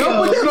 Damn.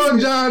 Don't put that on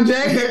John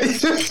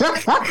Jackson.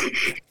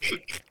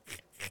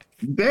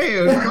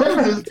 Damn.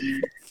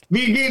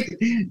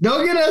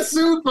 Don't get us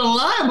sued for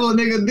libel,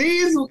 nigga.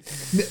 These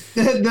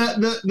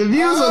the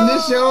views on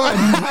this show are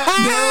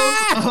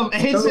not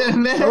those of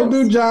HMS. Don't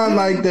do John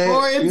like that.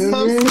 Or its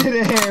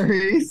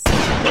subsidiaries.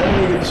 That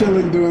nigga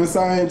chilling doing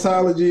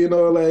Scientology and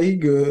all that. He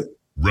good.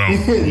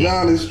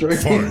 John is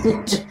straight.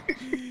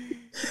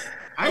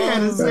 I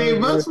gotta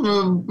save us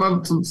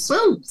from some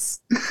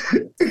suits.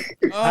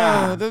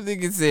 them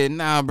niggas said,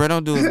 nah, bro,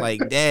 don't do it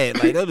like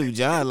that. Like, don't do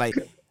John. Like,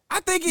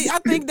 I think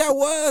that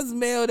was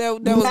Mel. That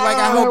was like,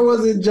 I hope that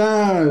wasn't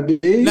John,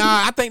 dude.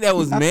 Nah, I think that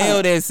was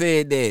Mel that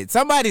said that.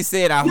 Somebody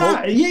said, I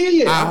hope.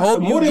 Yeah. I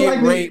hope more you than get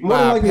likely, raped more by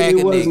than a likely pack it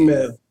of was niggas.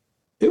 Mel.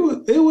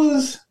 It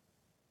was.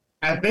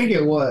 I think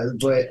it was,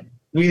 but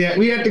we have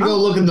to go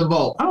look in the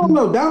vault. I don't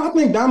know. I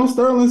think Donald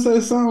Sterling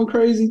said something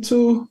crazy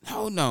too.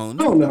 No. I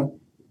don't know.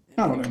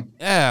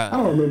 Yeah. I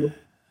don't remember.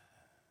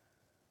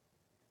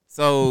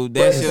 So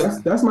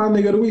That's my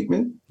nigga of the week,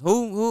 man.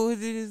 who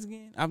is it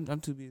again?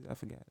 I'm too busy. I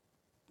forgot.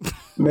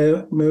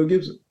 Mel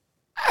Gibson.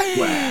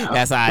 Wow.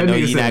 That's how I know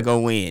you're not gonna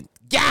win.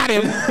 Got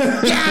him.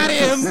 Got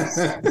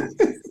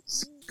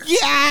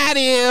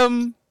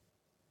him.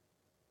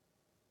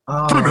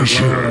 Oh,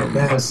 Lord,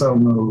 that is so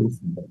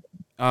moved.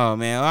 Oh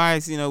man. All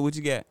right, so what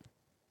you got?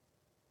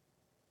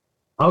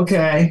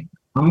 Okay,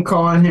 I'm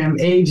calling him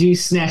AG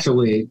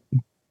Snatchawig.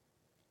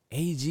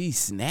 AG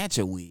Snatch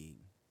a Wig.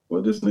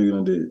 What this nigga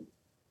done did?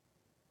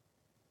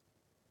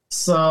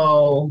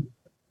 So,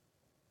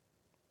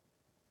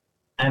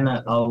 and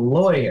a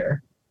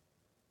lawyer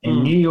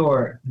in New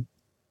York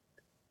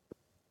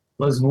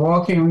was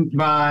walking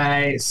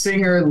by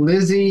singer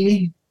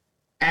Lizzie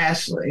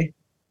Ashley,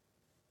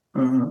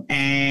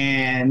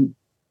 and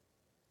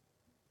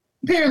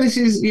apparently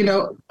she's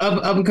up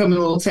and coming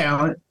little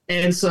talent,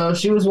 and so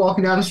she was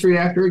walking down the street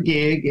after a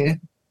gig,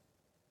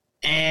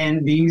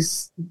 and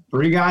these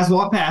three guys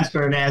walked past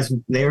her, and as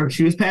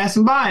she was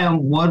passing by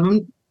them, one of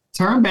them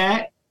turned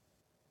back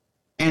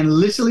and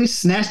literally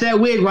snatched that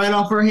wig right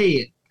off her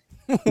head.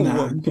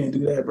 Nah, you can't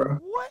do that, bro.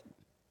 What?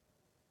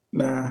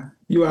 Nah,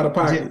 you out of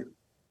pocket.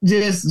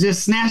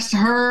 Just snatched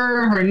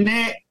her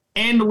neck,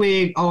 and the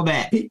wig, all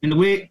that. And the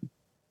wig,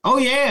 oh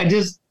yeah,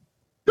 just.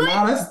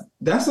 Nah,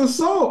 that's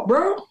assault,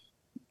 bro.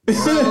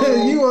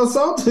 You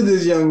assaulted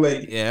this young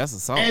lady. Yeah, that's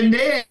assault.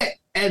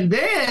 And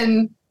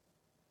then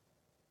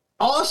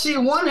all she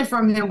wanted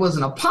from him was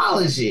an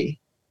apology.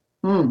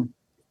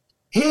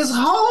 His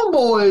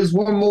homeboys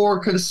were more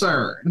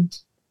concerned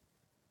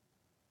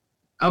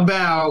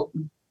about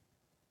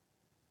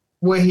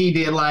what he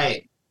did.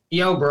 Like,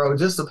 yo, bro,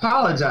 just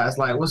apologize.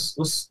 Like, what's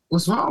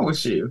wrong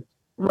with you?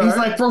 Right. He's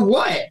like, for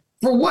what?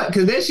 For what?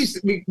 Because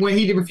then when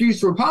he refused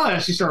to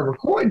apologize, she started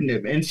recording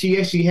him, and she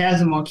actually has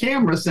him on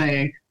camera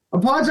saying,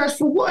 "Apologize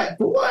for what?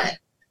 For what?"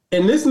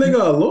 And this nigga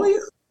a lawyer?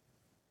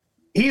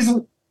 He's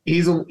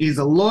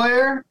a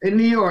lawyer in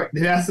New York.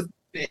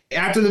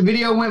 After the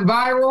video went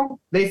viral,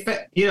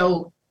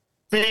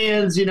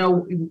 fans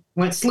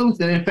went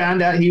sleuthing and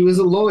found out he was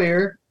a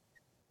lawyer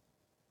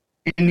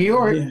in New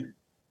York. Yeah.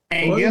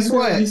 And guess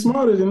what? He's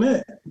smarter than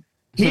that.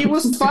 He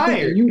was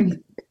fired.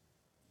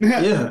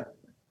 Yeah,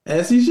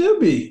 as he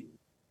should be.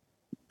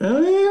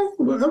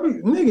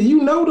 Nigga,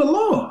 you know the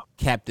law.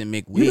 Captain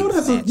McWig.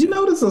 You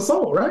know this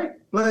assault, right?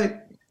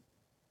 Like,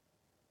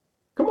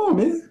 come on,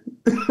 man.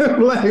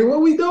 Like,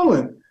 what we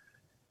doing?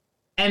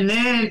 And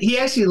then he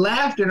actually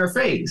laughed in her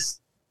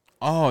face.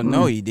 Oh,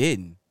 no, he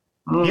didn't.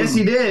 Yes,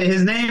 he did.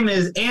 His name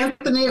is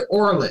Anthony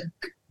Orlick.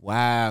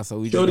 Wow. So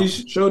we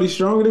Shorty's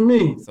stronger than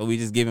me. So we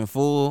just giving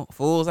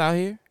fools out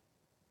here?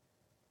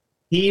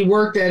 He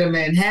worked at a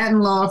Manhattan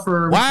law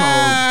firm.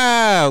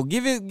 Wow.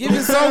 Give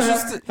his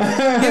social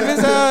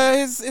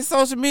his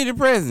social media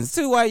presence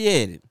too while you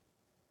at it.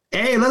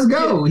 Hey, let's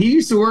go. He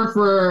used to work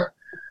for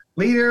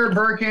Leader,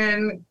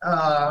 Birkin,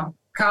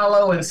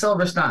 Kahlo, and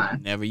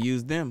Silverstein. Never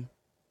used them.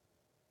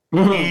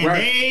 And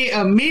they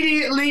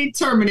immediately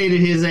terminated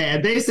his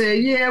ad. They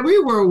said, yeah, we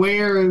were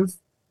aware of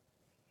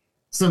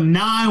some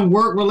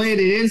non-work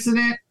related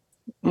incident.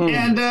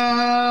 And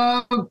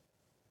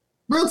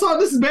real talk,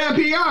 this is bad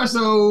PR,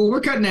 so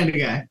we're cutting that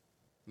guy.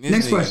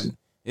 Next question.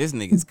 This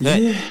nigga's cut.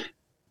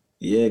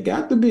 Yeah,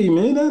 got to be,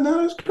 man.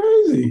 That's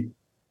crazy.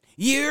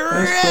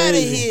 You're out of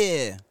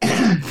here.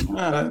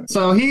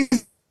 So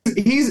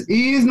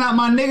he's not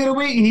my nigga of the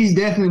week. He's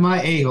definitely my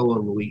a-hole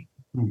of the week.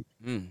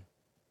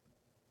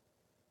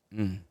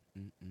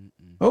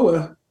 Oh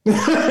well.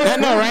 I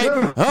know,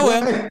 right? Oh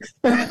well.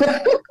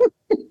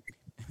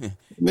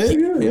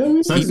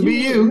 Maybe, sucks to be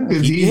you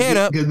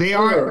because they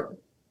are.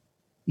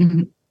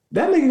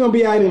 That nigga gonna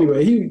be out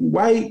anyway. He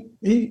white.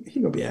 He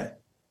gonna be out.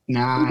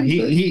 Nah,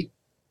 he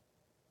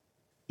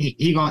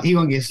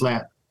gonna get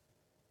slapped.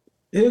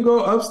 He'll go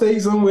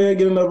upstate somewhere,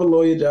 get another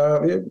lawyer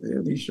job.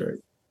 He'll be straight.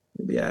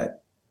 He'll be all right.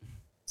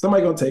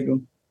 Somebody gonna take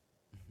him.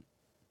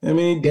 I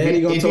mean,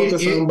 daddy gonna talk to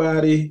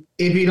somebody.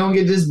 If he don't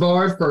get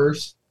disbarred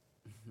first,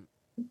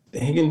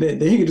 then he can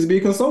just be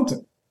a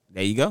consultant.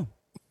 There you go.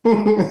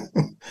 I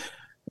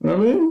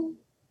mean,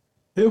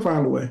 he'll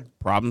find a way.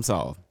 Problem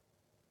solved.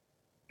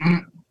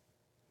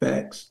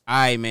 Facts. All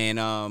right, man.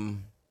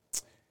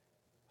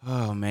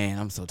 Oh man,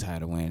 I'm so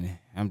tired of winning.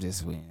 I'm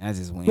just winning. I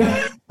just win.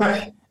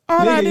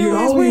 All I Nigga, do you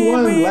is only win,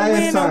 won win, last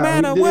win, no time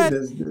matter we what.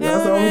 did this.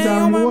 That's the only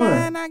time you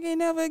won. I can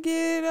never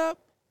get up.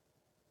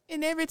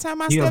 And every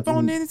time I Yeah. step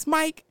on this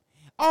mic,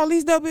 all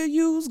these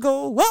W's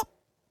go up.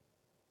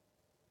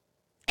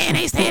 And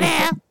they stay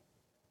there. All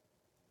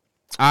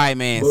right,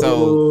 man.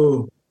 So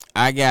Ooh.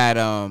 I got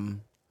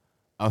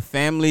a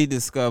family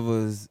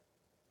discovers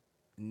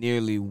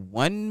nearly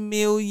 $1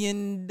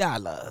 million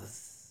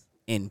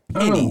in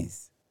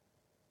pennies.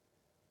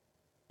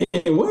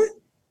 And what?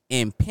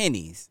 In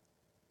pennies.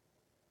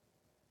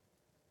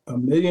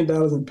 $1 million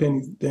in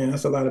pennies. Damn,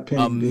 that's a lot of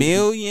pennies. $1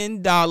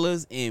 million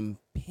in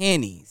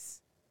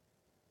pennies.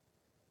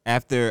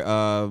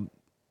 After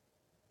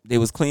they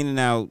was cleaning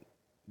out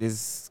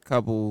this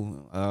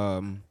couple,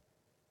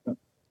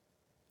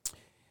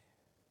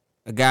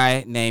 a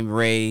guy named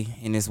Ray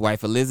and his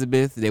wife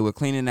Elizabeth. They were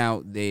cleaning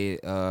out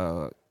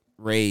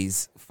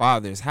Ray's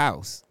father's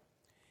house,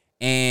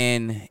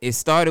 and it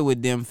started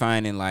with them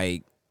finding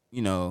like,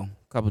 you know,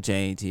 a couple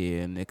change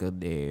here, a nickel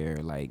there,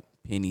 like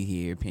penny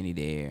here, penny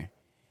there.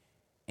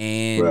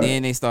 And Right.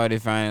 then they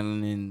started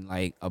finding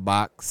like a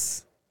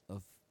box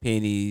of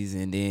pennies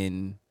and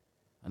then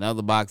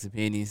another box of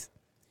pennies.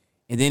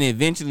 And then it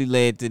eventually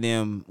led to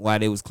them while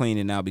they was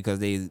cleaning out, because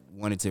they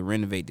wanted to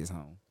renovate this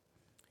home.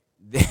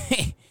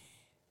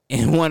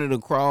 In one of the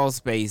crawl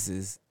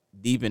spaces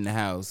deep in the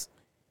house,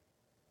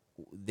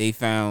 they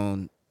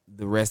found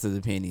the rest of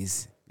the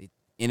pennies. They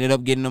ended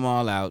up getting them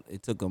all out.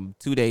 It took them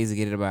 2 days to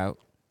get it out.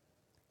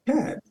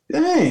 God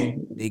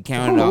dang. They Hold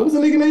counted on, out. what was the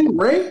nigga name?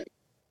 Ray?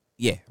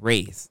 Yeah,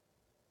 Reyes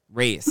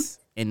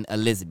and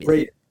Elizabeth.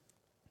 Ray.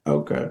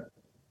 Okay.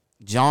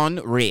 John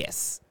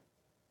Reyes.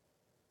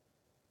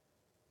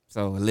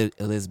 So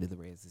Elizabeth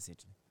Reyes,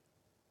 essentially.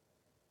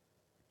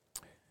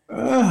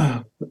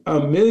 $1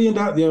 million.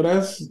 Yo,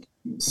 that's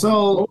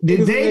so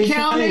did they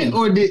count it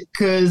or did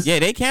because Yeah,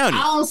 they counted.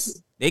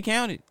 They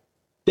counted.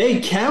 They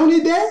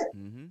counted that?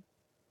 Mm-hmm.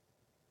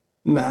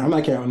 Nah, I'm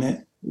not counting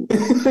that.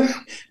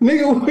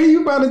 Nigga, where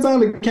you find the time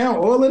to count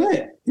all of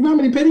that? You know how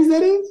many pennies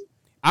that is?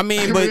 I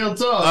mean, Real but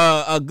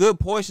talk. a good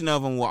portion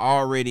of them were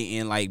already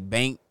in like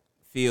bank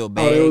filled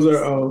bags. Oh, those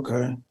are,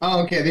 okay.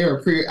 Oh, okay, they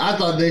were I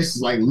thought this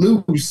was like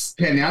loose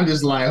penny. I'm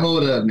just like,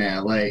 hold up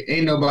now, like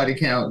ain't nobody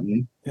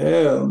counting.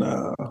 Hell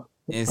no.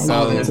 And I'm so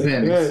not gonna take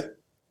pennies. that.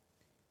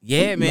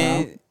 yeah,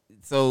 man.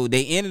 So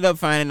they ended up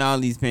finding all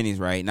these pennies,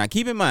 right? Now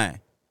keep in mind,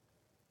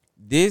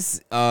 this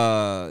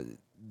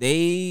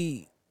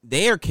they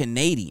are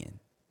Canadian.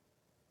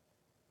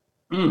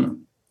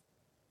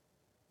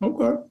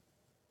 Okay.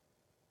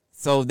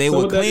 So they So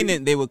were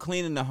that-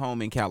 cleaning the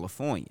home in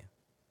California.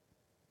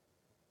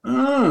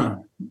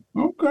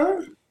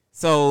 Okay.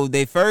 So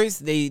they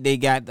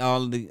got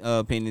all of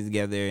the pennies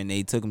together and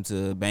they took them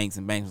to banks,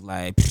 and banks was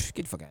like, get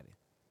the fuck out of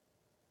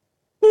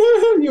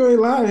here. You ain't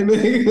lying,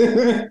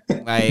 nigga.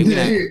 Like,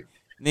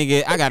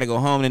 nigga, I gotta go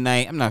home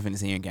tonight. I'm not finna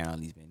sit here and count all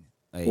these pennies.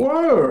 Like,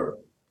 Word.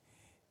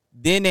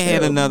 then they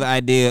had Hell. another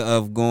idea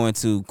of going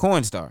to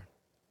Coinstar.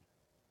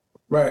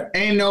 Right.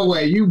 Ain't no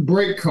way you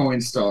break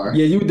Coinstar.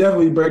 Yeah, you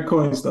definitely break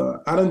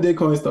Coinstar. I done did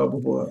Coinstar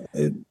before.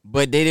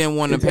 But they didn't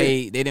want to It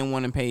pay. They didn't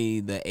want to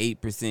pay the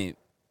 8%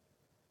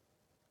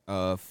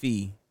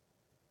 fee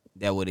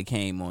that would have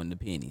came on the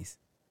pennies.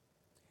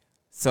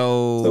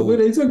 So where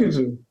they took it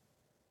to?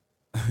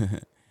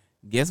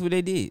 Guess what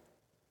they did?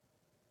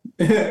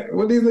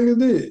 What these niggas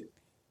did?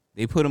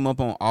 They put them up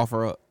on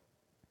OfferUp,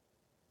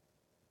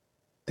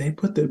 They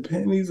put the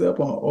pennies up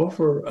on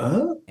offer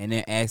up? and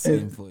they're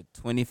asking for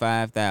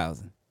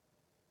 $25,000.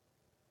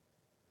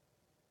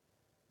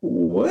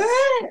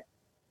 What?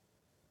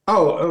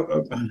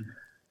 Oh,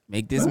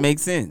 Make this make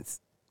sense.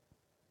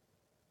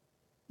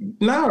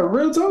 nah,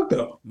 real talk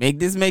though. Make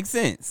this make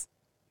sense.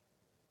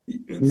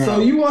 No.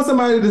 So you want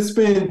somebody to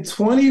spend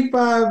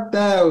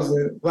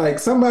 $25,000, like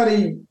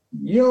somebody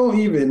you don't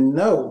even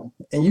know,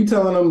 and you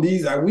telling them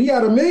we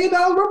got $1 million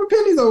worth of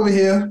pennies over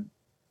here,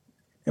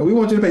 and we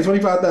want you to pay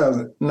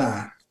 $25,000.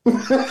 Nah.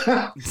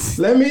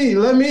 let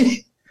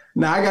me.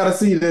 Nah, I gotta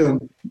see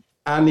them.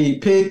 I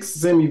need pics,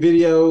 send me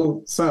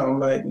video, something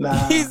like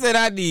nah. He said,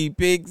 "I need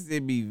pics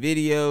and me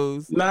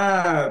videos."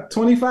 Nah,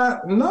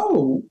 25.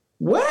 No.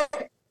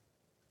 What?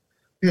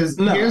 Because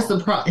No. here's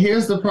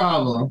the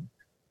problem.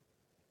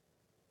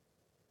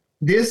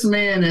 This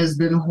man has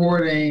been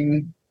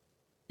hoarding.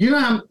 You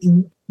know,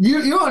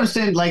 you don't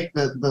understand like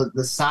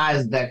the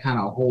size of that kind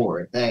of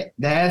hoard. That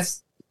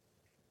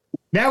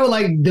would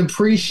like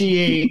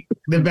depreciate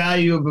the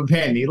value of a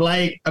penny.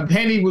 Like a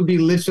penny would be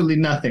literally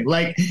nothing.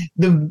 Like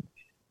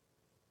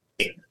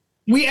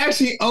we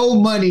actually owe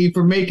money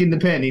for making the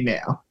penny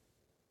now.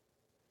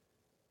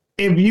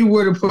 if you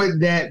were to put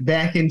that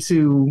back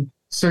into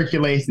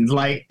circulations,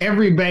 like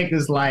every bank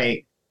is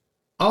like,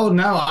 oh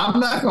no, I'm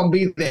not gonna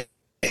be the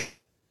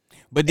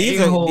But these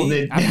a-hole are.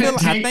 that I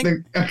tank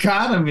think the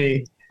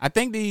economy. I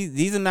think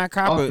these are not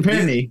copper.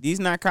 Penny. These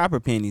not copper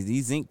pennies.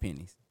 These zinc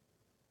pennies.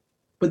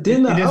 But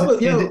then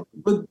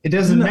It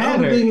doesn't the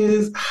matter. other thing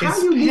is how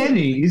It's you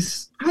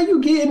pennies. how you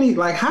getting these?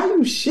 Like, how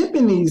you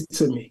shipping these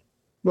to me?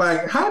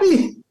 Like, how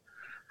these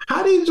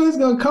joints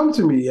gonna come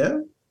to me? Yeah.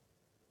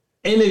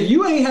 And if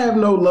you ain't have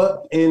no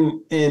luck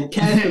in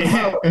cashing them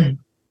out,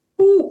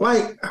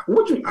 like,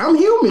 what you? I'm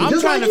human. I'm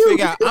just trying like to you.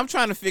 figure out. I'm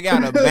trying to figure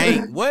out a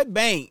bank. What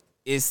bank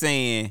is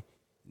saying,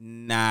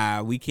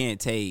 nah, we can't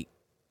take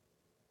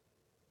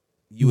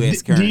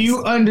U.S. currency?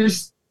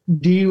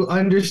 Do you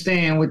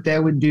understand what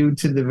that would do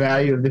to the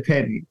value of the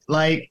penny?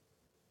 Like,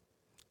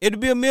 It'll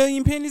be 1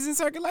 million pennies in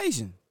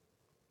circulation.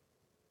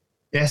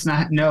 that's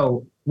not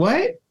no.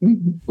 What?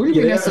 What do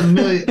you mean that's a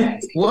million?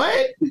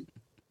 What?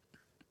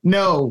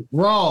 No,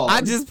 wrong.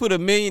 I just put $1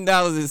 million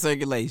in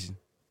circulation.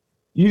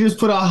 You just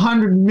put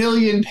 100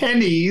 million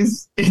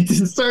pennies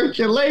into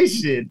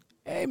circulation.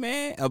 Hey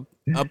man,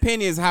 a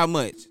penny is how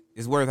much?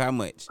 It's worth how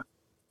much?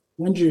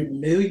 100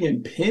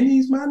 million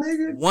pennies, my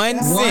nigga. 1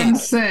 cent. 1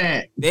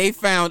 cent. They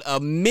found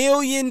 1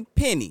 million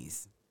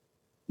pennies.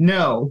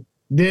 No,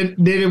 then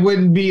it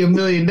wouldn't be $1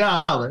 million.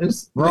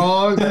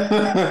 Wrong.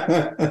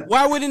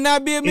 Why would it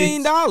not be $1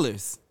 million?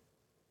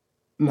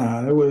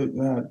 Nah, that would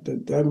not.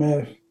 That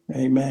math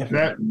ain't math.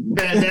 That's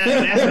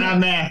not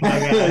math, my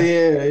guy.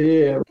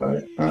 yeah.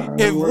 Right.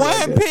 If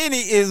 1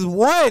 penny is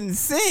 1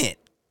 cent,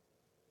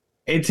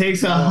 It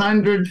takes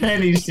 100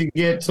 pennies to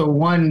get to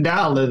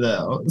 $1,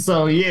 though.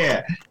 So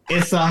yeah,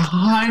 it's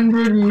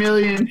 100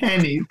 million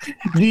pennies.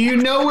 Do you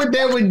know what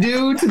that would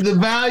do to the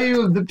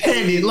value of the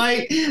penny?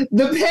 Like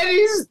the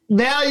penny's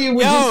value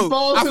would just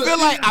fall to. I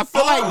feel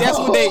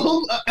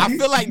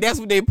like that's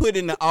what they put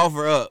in the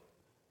offer up.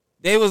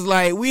 They was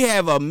like, we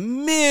have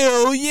 1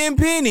 million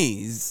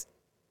pennies.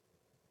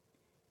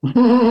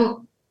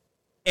 And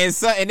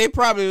they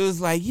probably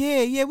was like,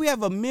 yeah, we have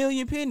 1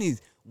 million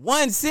pennies.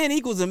 1 cent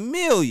equals 1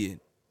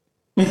 million.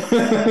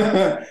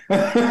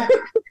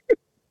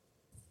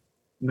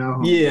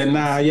 No. Yeah,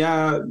 nah,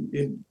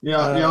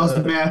 y'all's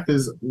math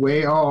is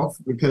way off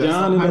because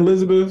John and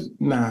Elizabeth,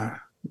 nah.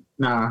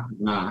 I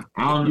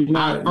don't. You're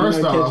not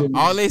First off, catching me.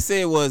 All they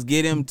said was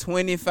get him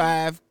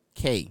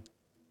 25K.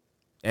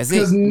 That's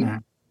because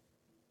it.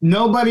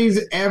 nobody's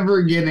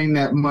ever getting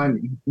that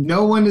money.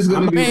 No one is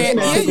going to be. Man,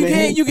 yeah,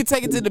 responsible. you can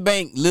take it to the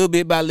bank little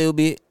bit by little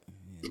bit,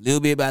 little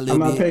bit by little I'm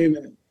not bit, paying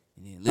that.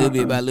 little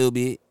bit by little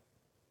bit.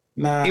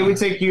 Nah, It would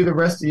take you the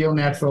rest of your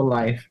natural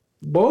life.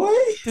 boy.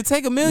 To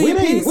take 1 million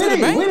pennies to the Where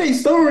bank, they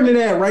storing it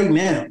at right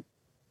now?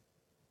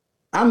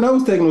 I know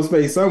it's taking up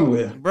space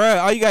somewhere. bro.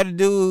 All you got to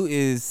do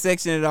is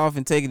section it off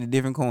and take it to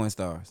different coin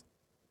stars.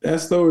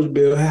 That storage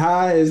bill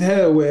high as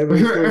hell wherever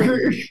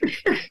it's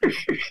stored.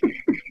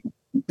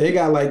 They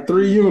got like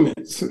 3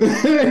 units. No,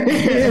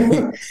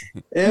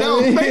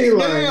 no,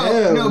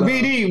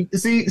 BD.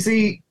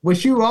 See,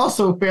 what you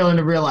also failing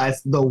to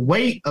realize the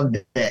weight of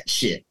that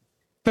shit.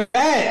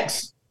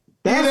 Facts.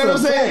 You know what I'm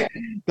saying?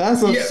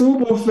 That's a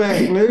super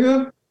fact,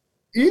 nigga.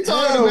 You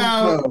talking Hell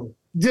about no.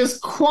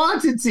 just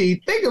quantity.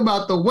 Think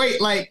about the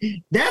weight. Like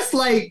that's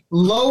like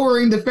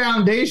lowering the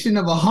foundation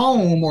of a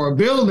home or a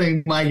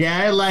building, my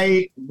guy.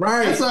 Like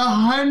Right. that's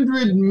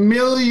 100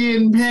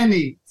 million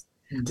pennies.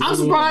 I'm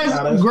surprised.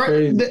 Nah, that's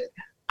crazy.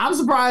 I'm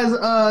surprised.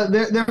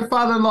 Their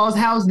father-in-law's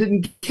house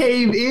didn't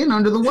cave in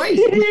under the weight.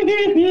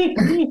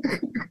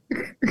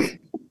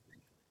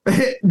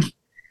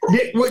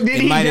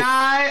 Did he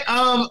die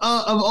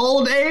of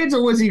old age,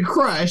 or was he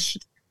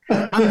crushed?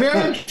 I'm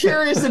very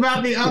curious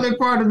about the other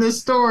part of this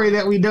story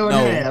that we don't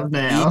have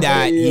now.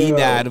 He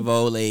died of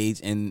old age,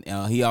 and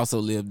he also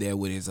lived there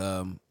with his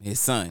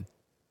son,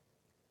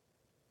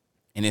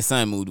 and his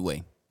son moved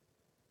away.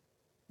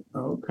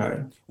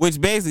 Okay.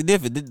 Which basically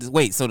different.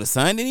 Wait, so the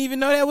son didn't even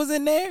know that was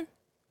in there?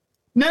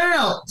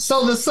 No.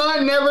 So the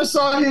son never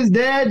saw his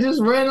dad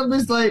just randomly.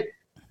 It's like,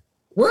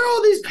 where are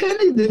all these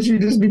pennies that you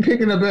just be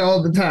picking up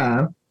all the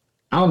time?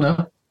 I don't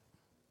know.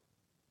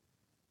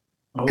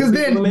 Because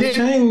then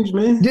change,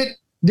 man.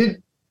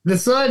 Did the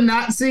son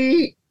not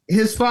see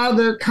his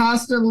father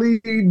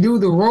constantly do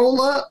the roll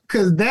up?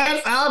 Because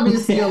that's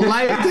obviously a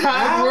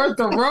lifetime worth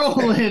of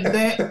rolling.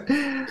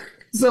 That.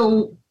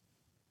 So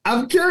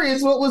I'm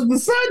curious, what was the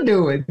son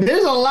doing?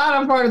 There's a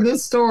lot of part of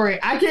this story.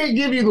 I can't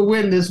give you the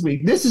win this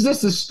week. This is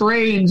just a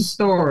strange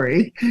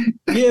story.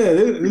 Yeah,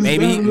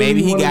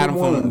 maybe he got him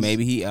from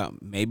maybe a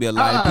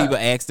lot of people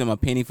asked him a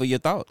penny for your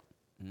thought.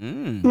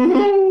 You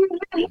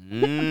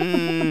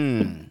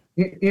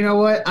know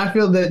what? I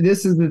feel that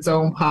this is its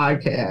own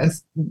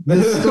podcast.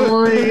 The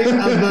story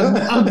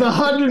of the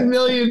 100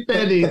 million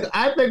pennies.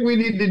 I think we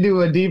need to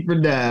do a deeper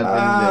dive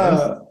into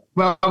this.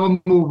 But I'm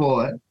gonna move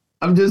on.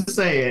 I'm just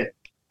saying.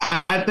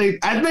 I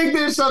think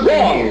there's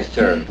something here.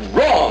 Sir.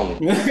 Wrong.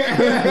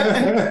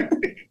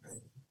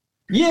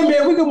 Yeah,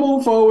 man, we can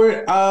move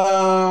forward.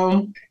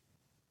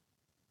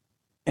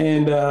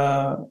 And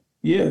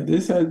Yeah,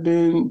 this has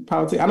been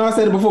politics. I know I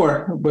said it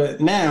before,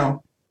 but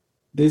now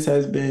this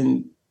has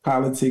been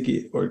politic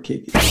it or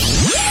kick it.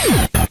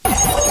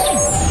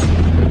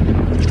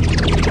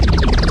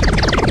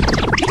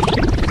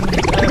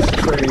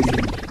 That's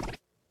crazy.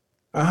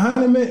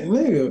 100 minutes,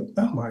 nigga.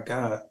 Oh my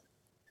god.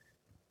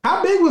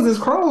 How big was this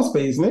crawl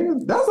space,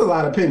 nigga? That's a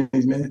lot of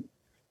pennies, man.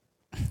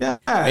 Yeah,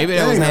 Maybe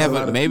that was half.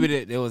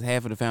 That was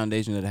half of the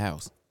foundation of the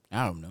house.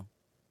 I don't know.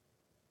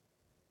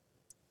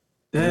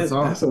 That's a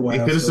wild.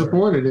 They could have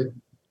supported it.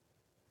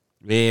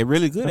 Yeah,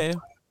 really good at.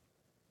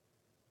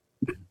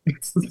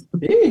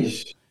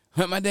 Yeesh.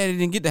 My daddy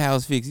didn't get the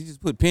house fixed. He just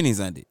put pennies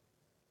under it.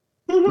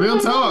 Real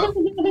talk.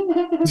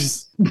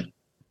 just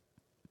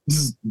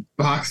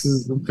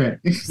boxes of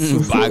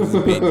pennies. Boxes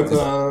of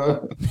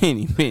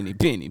pennies.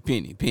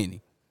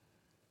 Penny.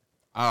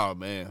 Oh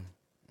man.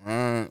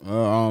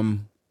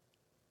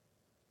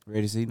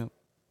 Ready to see them?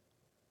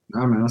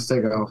 Nah, man, let's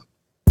take it off.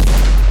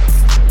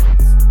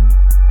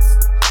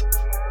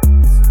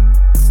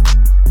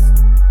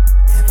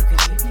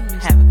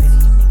 Have a good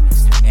evening,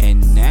 mister.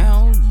 And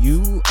now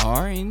you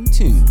are in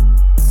tune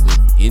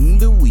with In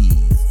the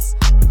Weeds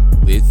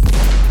with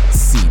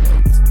C-Note.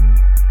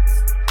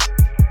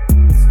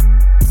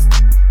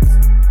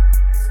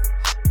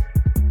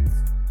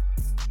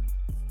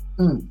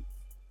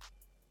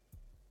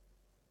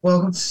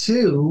 Welcome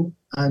to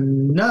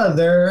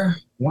another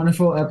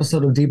wonderful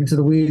episode of Deep Into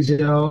the Weeds,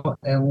 y'all.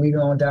 And we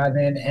gonna dive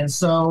in. And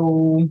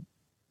so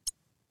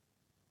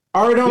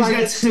Already don't we like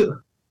got it.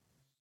 two.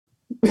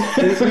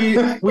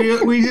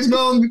 we just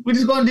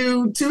gonna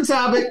do two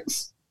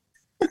topics.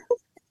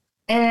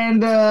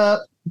 And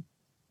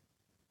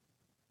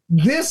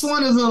this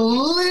one is a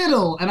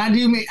little, and I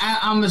do mean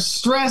I'm gonna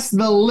stress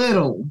the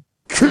little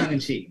tongue in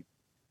cheek.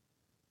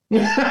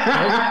 I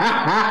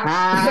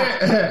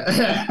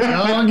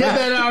don't get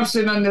that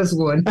option on this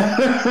one.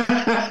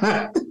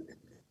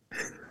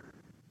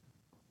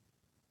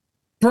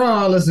 For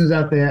all our listeners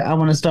out there, I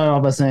want to start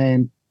off by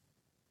saying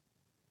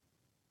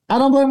I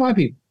don't blame white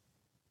people.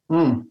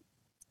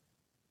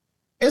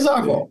 It's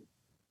our fault.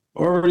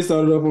 Already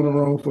started up on the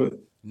wrong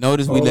foot.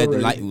 Notice we let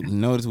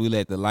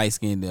the light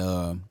skinned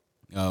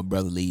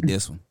brother lead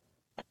this one.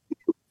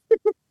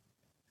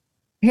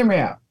 Hear me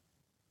out.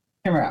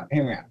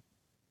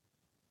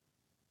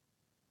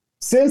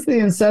 Since the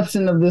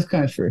inception of this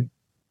country,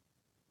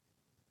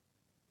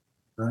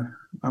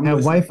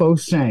 have white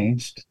folks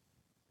changed?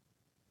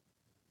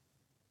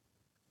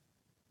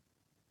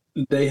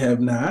 They have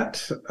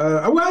not.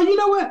 Well, you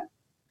know what?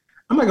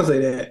 I'm not gonna say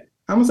that.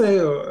 I'm gonna say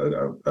a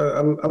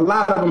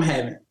lot of them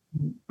haven't.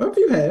 A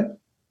few have.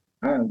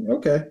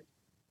 Okay.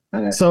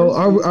 So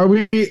are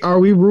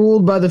we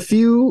ruled by the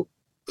few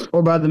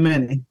or by the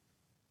many?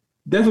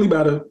 Definitely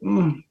by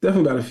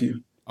the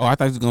few. Oh, I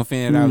thought you was gonna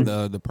fan out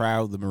the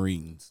proud of the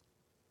Marines.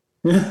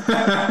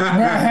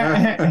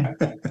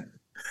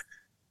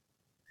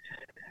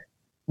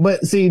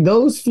 But see,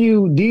 those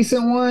few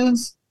decent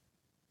ones,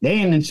 they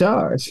ain't in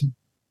charge.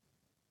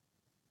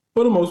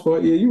 For the most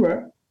part, yeah, you're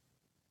right.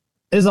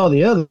 It's all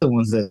the other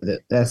ones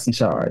that's in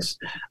charge.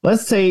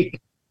 Let's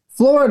take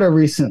Florida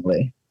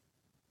recently.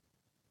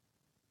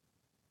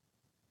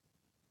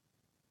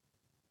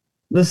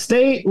 The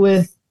state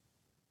who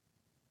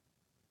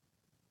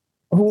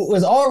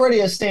was already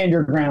a stand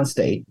your ground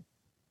state.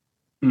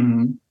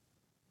 Mm-hmm.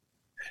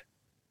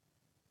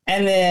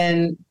 And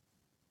then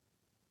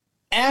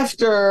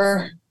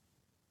after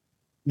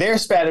their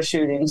spatter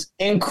shootings,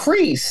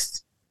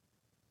 enhanced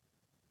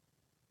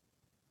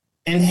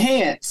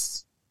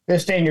their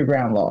stand your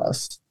ground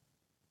laws.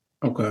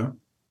 Okay.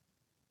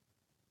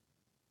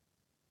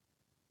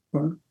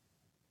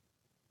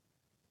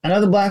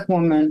 Another black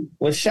woman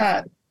was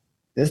shot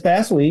this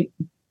past week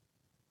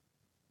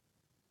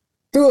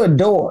through a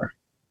door.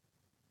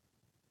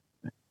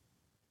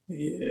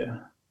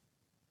 Yeah.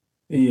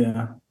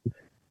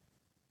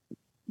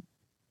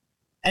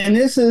 And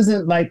this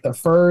isn't like the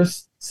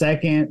first,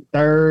 second,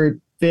 third,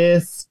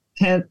 fifth,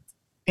 10th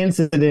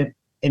incident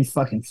in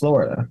fucking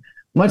Florida,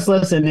 much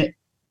less in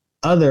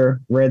other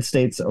red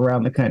states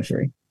around the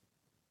country.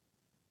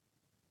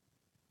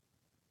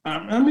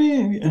 I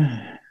mean,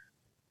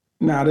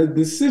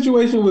 the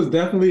situation was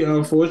definitely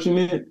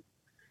unfortunate.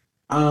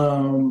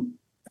 And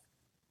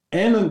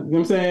you know what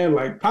I'm saying,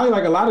 like, probably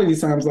like a lot of these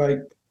times,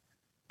 like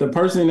the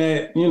person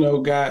that,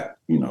 got,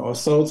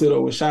 assaulted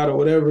or was shot or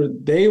whatever,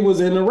 they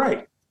was in the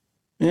right.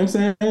 You know what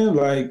I'm saying?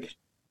 Like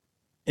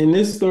in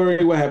this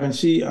story, what happened?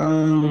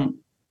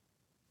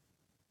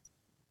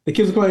 The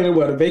kids were playing in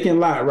a vacant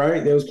lot,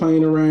 right? They was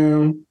playing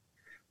around.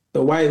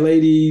 The white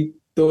lady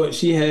thought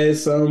she had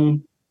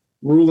some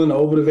ruling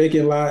over the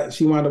vacant lot.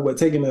 She wound up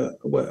taking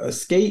a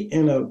skate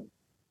and a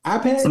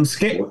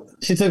iPad?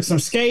 She took some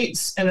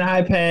skates and an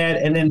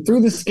iPad and then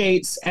threw the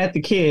skates at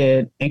the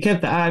kid and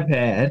kept the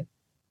iPad.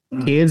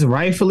 Kids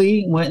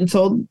rightfully went and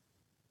told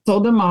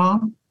their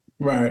mom.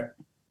 Right.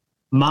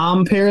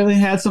 Mom apparently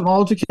had some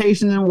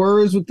altercation in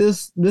words with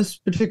this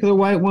particular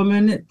white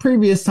woman at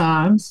previous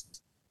times.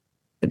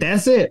 But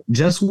that's it.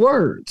 Just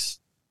words.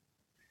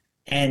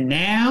 And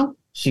now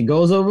She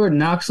goes over,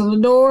 knocks on the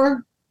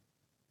door,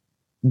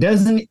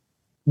 doesn't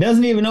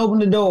even open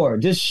the door,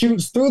 just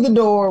shoots through the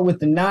door with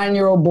the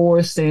 9-year-old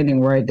boy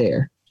standing right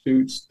there.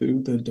 Shoots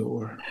through the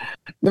door.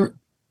 Do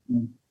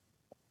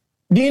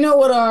you know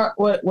what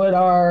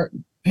our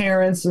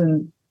parents,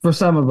 and for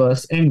some of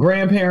us, and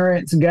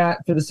grandparents got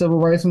for the civil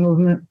rights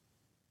movement?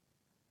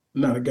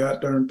 Not a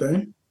goddamn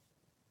thing.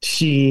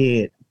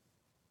 Shit.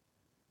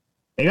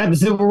 They got the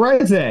Civil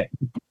Rights Act.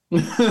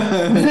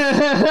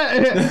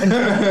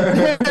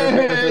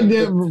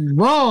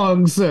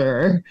 Wrong,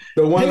 sir.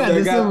 The ones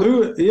that got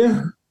through it,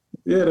 yeah.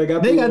 Yeah, they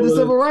got the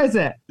Civil Rights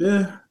Act.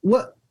 Yeah.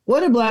 What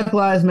did Black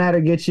Lives Matter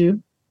get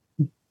you?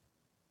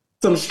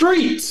 Some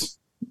streets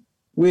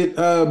with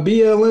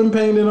BLM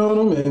painted on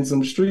them and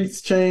some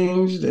streets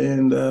changed,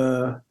 and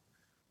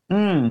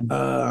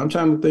I'm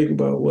trying to think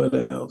about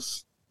what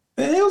else.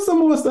 And there was some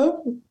more stuff,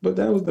 but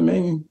that was the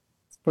main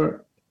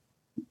part.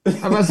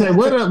 I'm about to say,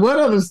 what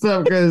other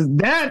stuff? Because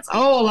that's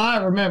all I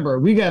remember.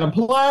 We got a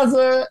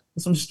plaza,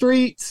 some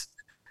streets,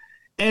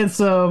 and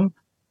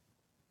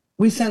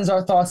we sends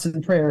our thoughts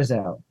and prayers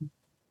out.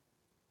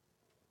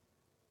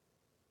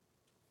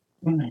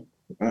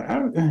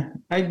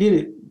 I get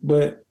it,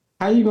 but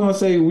how you gonna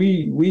say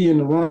we in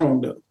the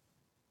wrong though?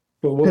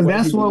 Because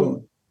that's what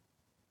doing?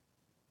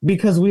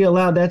 Because we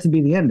allowed that to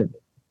be the end of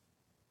it.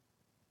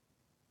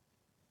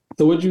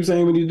 So what you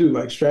saying when you do?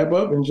 Like strap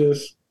up and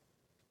just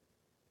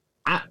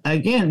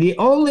the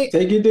only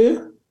take it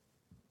there?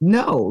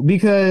 No,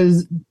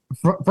 because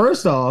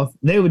first off,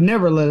 they would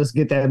never let us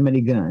get that many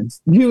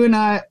guns. You and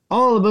I,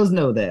 all of us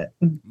know that.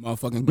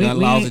 Motherfucking gun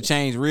laws have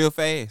changed real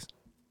fast.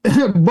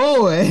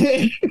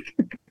 Boy,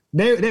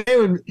 they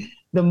would.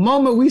 The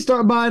moment we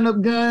start buying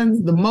up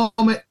guns, the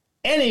moment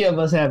any of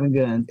us having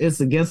guns,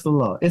 it's against the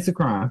law. It's a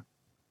crime.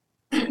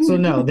 So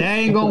no, that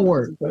ain't gonna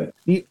work.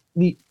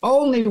 The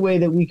only way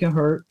that we can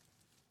hurt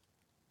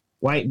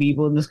white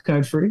people in this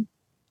country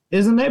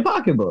is in their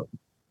pocketbook.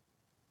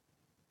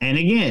 And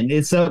again,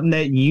 it's something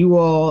that you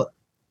all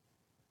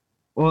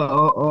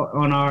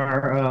on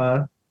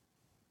our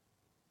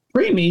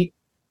pre-meet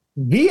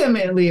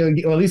vehemently, or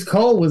at least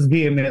Cole was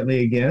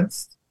vehemently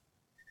against,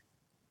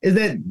 is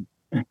that,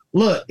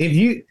 look,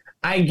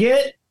 I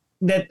get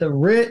that the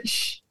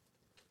rich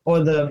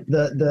or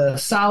the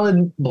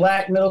solid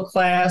black middle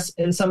class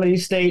in some of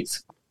these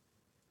states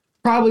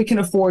probably can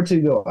afford to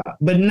go out,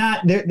 but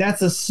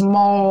that's a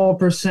small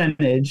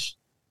percentage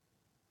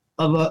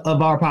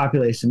of our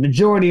population.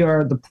 Majority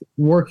are the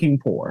working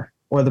poor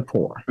or the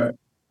poor.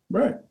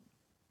 Right.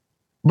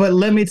 But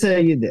let me tell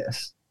you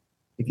this.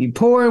 If you're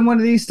poor in one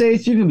of these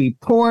states, you can be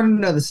poor in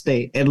another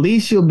state. At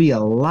least you'll be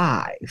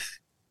alive.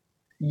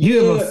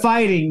 You have a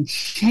fighting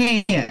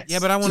chance. Yeah,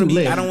 but I don't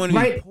want to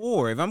be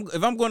poor. If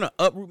I'm going to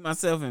uproot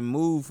myself and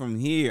move from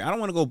here, I don't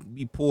want to go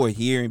be poor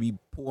here and be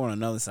poor on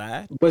another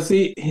side. But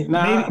see,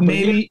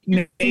 maybe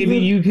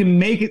you can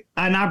make it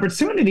an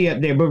opportunity up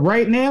there. But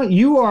right now,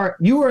 you are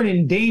an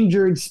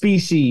endangered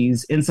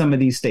species in some of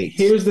these states.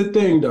 Here's the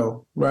thing,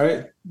 though,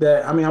 right?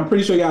 That I'm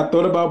pretty sure y'all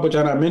thought about, but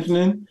y'all not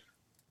mentioning.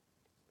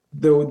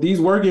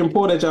 These working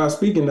poor that y'all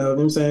speaking of, you know what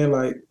I'm saying,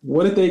 like,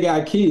 what if they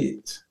got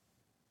kids?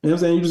 You know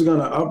what I'm saying? You're just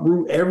gonna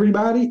uproot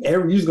everybody.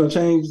 You're just gonna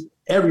change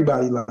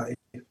everybody's life.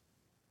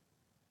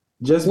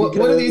 Just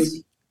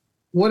because.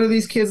 What are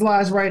these kids'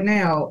 lives right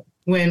now?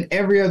 When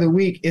every other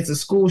week it's a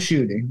school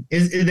shooting,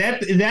 is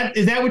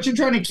that what you're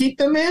trying to keep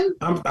them in?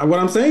 What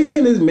I'm saying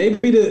is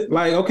maybe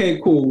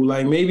okay, cool.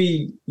 Like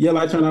maybe your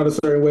life turned out a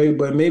certain way,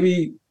 but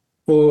maybe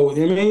for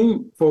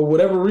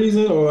whatever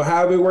reason or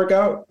however it work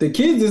out, the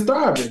kids is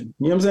thriving.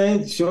 You know what I'm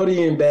saying?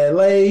 Shorty in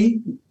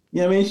ballet.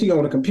 You know what I mean? She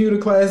going to computer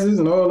classes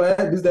and all that,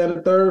 this, that, and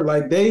the third.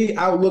 Like, they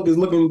outlook is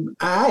looking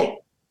all right.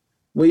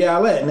 Where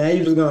y'all at? Now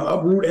you're just going to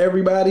uproot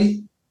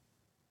everybody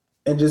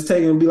and just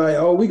take it and be like,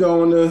 oh, we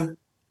going to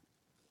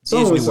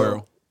Disney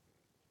World.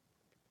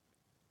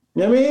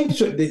 You know what I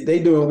mean? They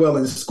doing well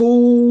in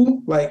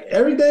school. Like,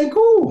 everything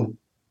cool.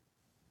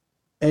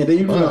 And then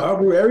you're going to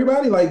uproot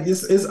everybody? Like,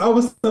 it's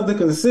other stuff to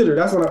consider.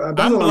 That's what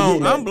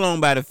I'm blown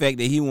by the fact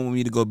that he wanted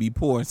me to go be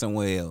poor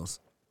somewhere else.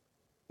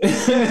 To a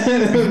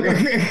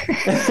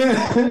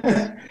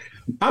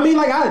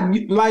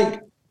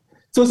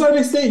certain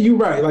extent, you're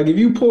right. Like if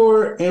you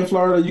poor in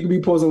Florida, you can be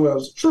poor somewhere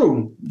else.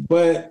 True,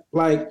 but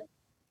I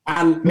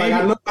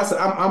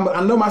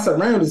know my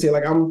surroundings here.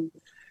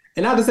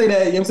 And not to say that,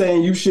 you know what I'm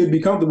saying, you should be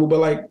comfortable,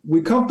 but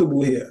we're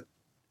comfortable here.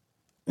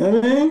 You know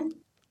what I mean?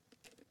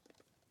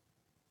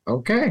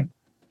 Okay,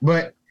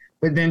 but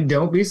then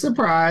don't be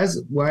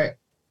surprised. Or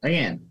you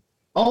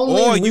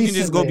can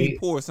just go be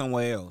poor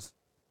somewhere else.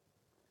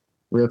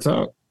 Real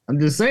talk. I'm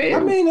just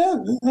saying.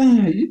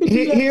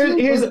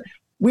 Here's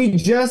we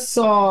just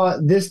saw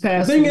this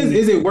past. The thing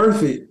is it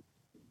worth it?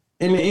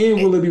 In the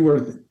end, will it be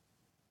worth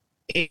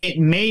it? It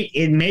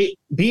may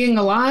being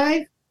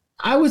alive,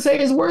 I would say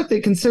is worth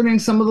it considering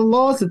some of the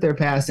laws that they're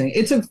passing.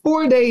 It took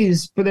 4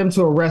 days for them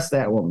to arrest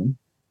that woman.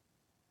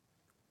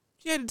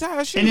 She had to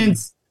tie a shoe.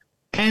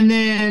 And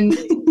then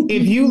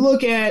if you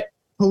look at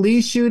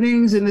police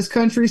shootings in this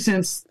country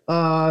since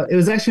it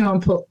was actually on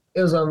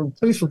a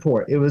police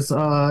report. It was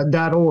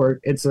 .org.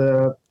 It's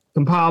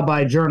compiled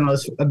by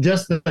journalists of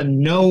just the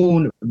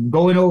known,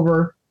 going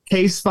over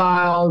case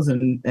files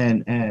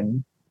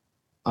and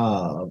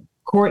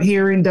court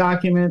hearing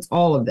documents,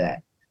 all of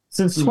that.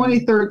 Since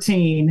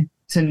 2013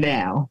 to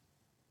now,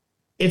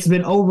 it's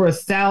been over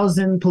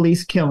 1,000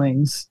 police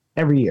killings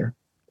every year.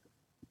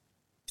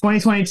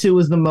 2022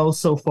 is the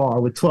most so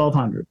far with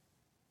 1,200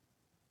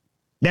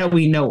 that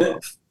we know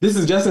of. This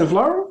is just in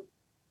Florida?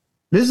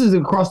 This is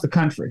across the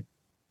country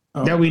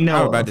that we know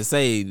I was about of. to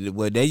say,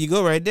 well, there you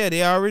go right there.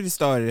 They already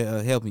started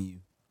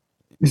helping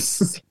you.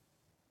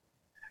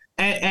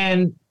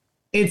 and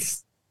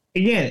it's,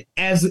 again,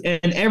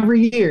 and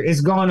every year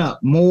it's gone up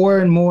more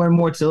and more and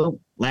more till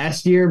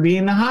last year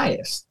being the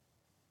highest.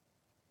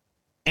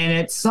 And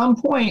at some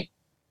point,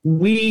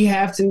 we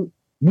have to,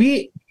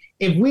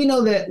 if we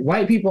know that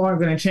white people aren't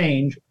going to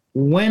change,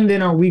 when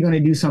then are we going to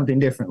do something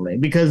differently?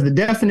 Because the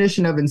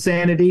definition of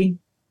insanity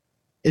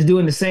is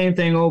doing the same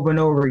thing over and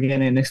over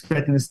again and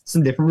expecting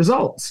some different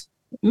results.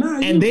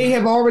 And they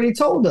have already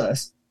told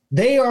us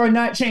they are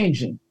not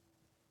changing.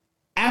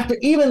 After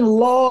even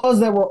laws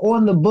that were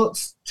on the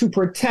books to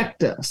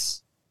protect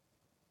us.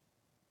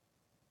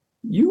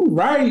 You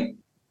right.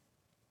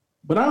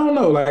 But I don't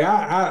know. Like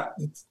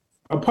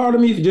a part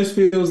of me just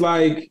feels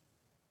like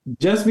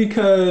just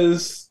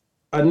because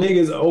a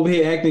nigga's over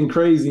here acting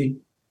crazy,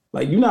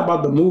 like you're not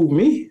about to move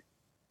me.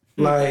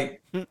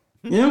 Like, you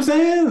know what I'm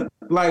saying?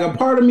 Like a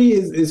part of me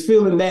is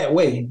feeling that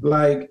way.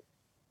 Like,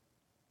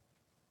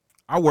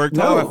 I worked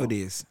hard for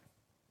this.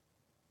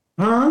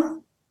 Huh?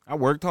 I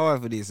worked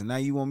hard for this, and now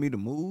you want me to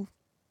move?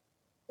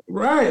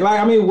 Right. Like,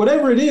 I mean,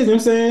 whatever it is, you know what I'm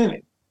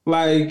saying?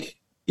 Like,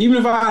 even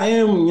if I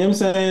am, you know what I'm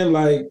saying,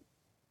 like,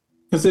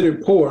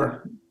 considered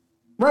poor.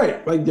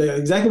 Right. Like,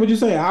 exactly what you're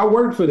saying. I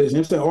worked for this. You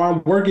know what I'm saying? Or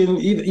I'm working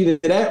either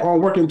that or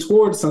I'm working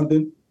towards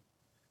something.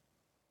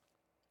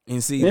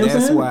 And see, you know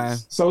that's why.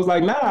 So it's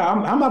like, nah,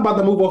 I'm not about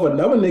to move off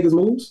another nigga's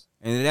moves.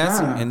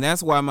 And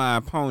that's why my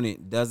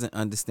opponent doesn't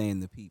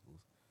understand the people.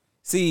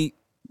 See,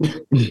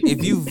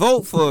 if you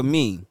vote for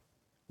me,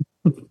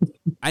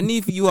 I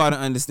need for you all to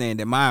understand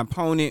that my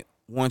opponent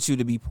wants you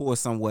to be poor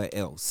somewhere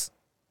else.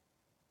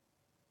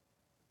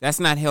 That's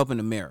not helping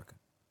America.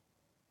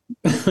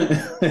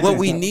 What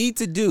we need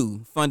to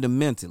do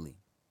fundamentally,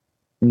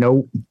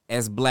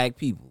 as black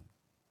people,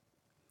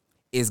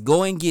 is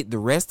go and get the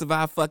rest of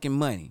our fucking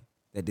money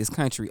that this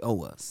country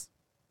owe us.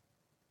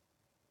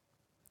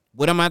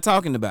 What am I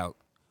talking about?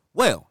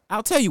 Well,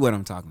 I'll tell you what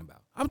I'm talking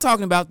about. I'm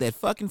talking about that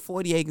fucking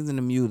 40 acres and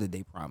a mule that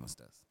they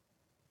promised us.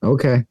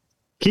 Okay.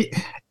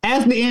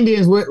 Ask the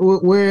Indians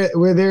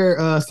where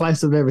their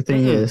slice of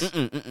everything is.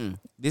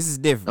 This is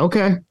different.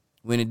 Okay.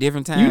 We're in a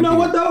different time. You know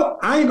what though?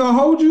 I ain't gonna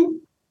hold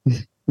you.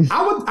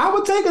 I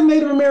would take a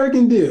Native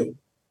American deal.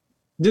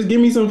 Just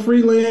give me some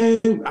free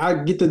land. I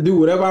get to do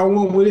whatever I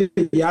want with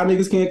it. Y'all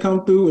niggas can't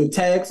come through and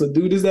tax or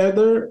do this, that,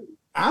 third.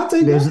 I'll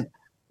take that.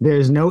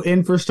 There's no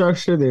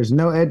infrastructure. There's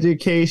no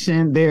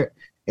education.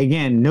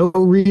 Again, no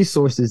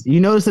resources. You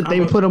notice that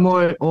they put them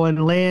on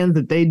lands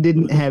that they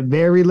didn't have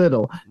very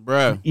little.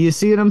 Bruh. You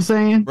see what I'm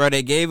saying? Bruh,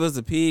 they gave us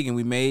a pig and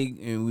we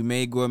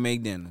made gourmet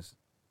dinners.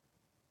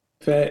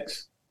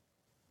 Facts.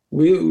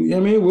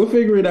 We'll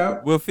figure it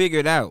out. We'll figure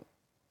it out.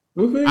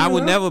 I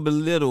would never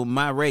belittle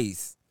my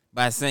race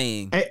by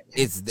saying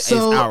it's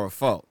our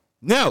fault.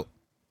 No.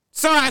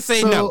 So I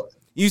say no.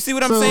 You see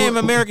what I'm saying,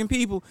 American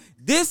people?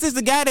 This is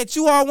the guy that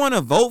you all want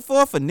to vote for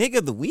nigga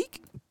of the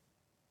week?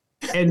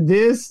 Look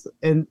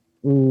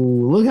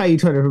how you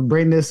try to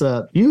bring this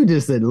up. You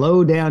just a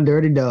low down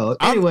dirty dog.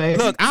 Anyway,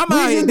 I'm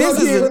out here.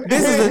 This is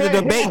a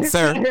debate,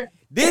 sir.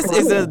 This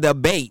is a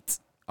debate.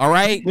 All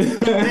right.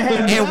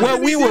 And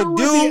what we will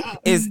do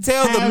is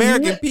tell the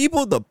American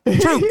people the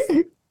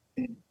truth.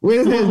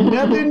 Which has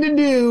nothing to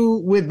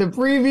do with the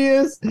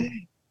previous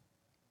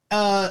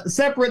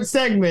separate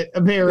segment,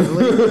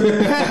 apparently.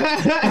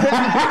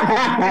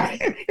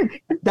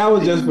 That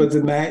was just for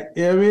tonight.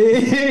 You know what I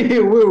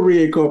mean? We'll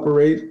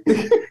reincorporate.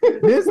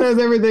 This has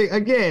everything.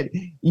 Again,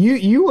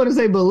 you want to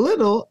say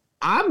belittle.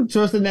 I'm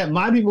trusting that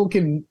my people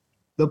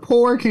the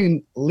poor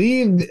can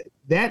leave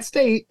that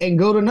state and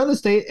go to another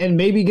state and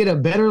maybe get a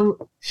better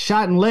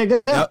shot and leg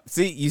up.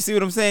 You see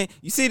what I'm saying?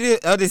 You see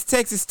this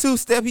Texas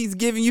two-step he's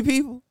giving you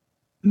people?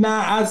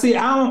 Nah, I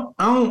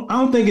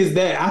don't think it's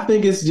that. I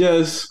think it's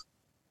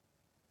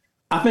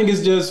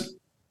just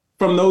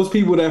from those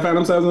people that find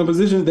themselves in a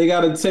position, they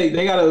gotta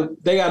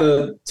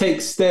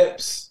take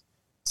steps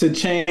to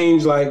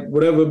change like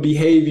whatever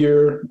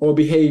behavior or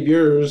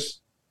behaviors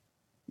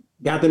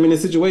got them in a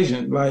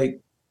situation. Like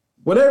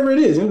whatever it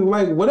is, you know what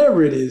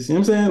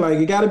I'm saying? Like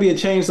it gotta be a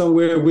change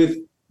somewhere with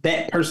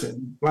that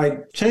person.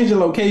 Like changing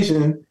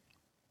location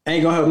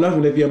ain't gonna help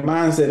nothing if your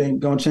mindset ain't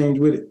gonna change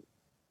with it.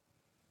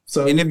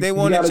 So and if they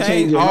want to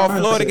change, all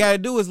Florida got to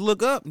do is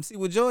look up and see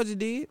what Georgia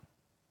did.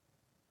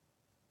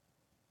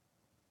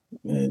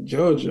 Man,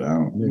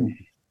 Georgia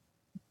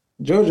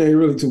ain't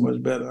really too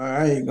much better.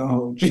 I ain't gonna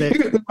hold you. It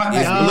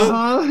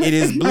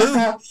is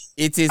blue.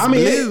 It is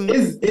blue.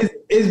 It's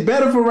it's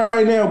better for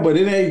right now, but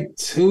it ain't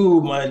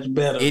too much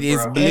better. It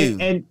is bro. blue.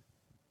 And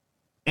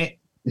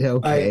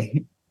okay.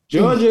 Like,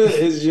 Georgia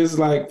is just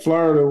like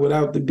Florida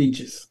without the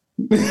beaches.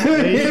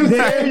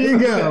 There you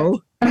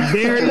go.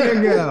 There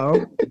you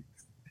go.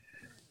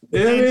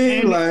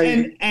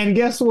 And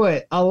guess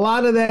what? A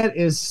lot of that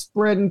is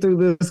spreading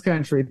through this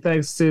country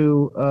thanks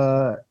to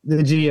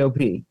the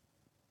GOP.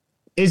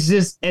 It's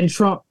just, and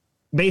Trump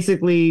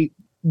basically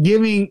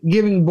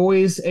giving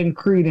voice and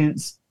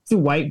credence to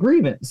white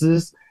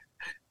grievances.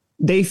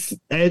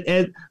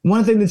 And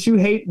one thing that you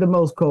hate the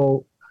most,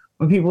 Cole,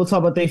 when people talk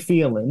about their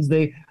feelings,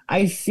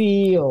 I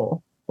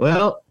feel.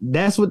 Well,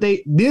 that's what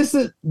this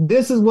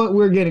is what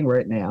we're getting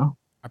right now.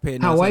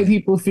 How white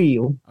people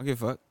feel. I don't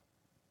give a fuck.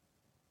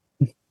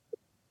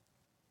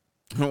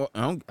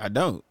 I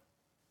don't.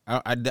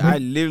 I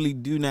literally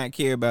do not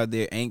care about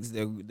their angst,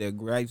 their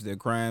gripes, their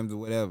crimes, or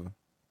whatever.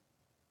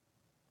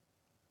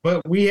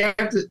 But we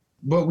have to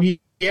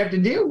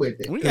deal with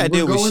it. We gotta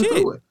deal with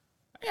shit.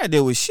 I gotta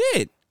deal with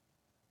shit.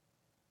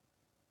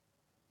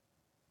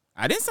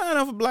 I didn't sign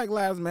up for Black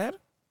Lives Matter.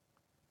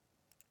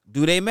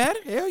 Do they matter?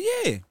 Hell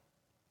yeah.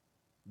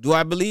 Do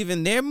I believe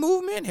in their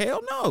movement?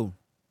 Hell no.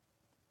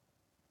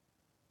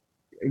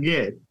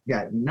 Again,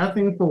 got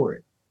nothing for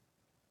it.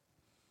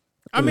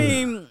 I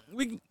mean,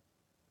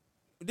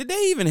 did they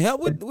even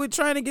help with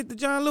trying to get the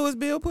John Lewis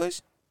bill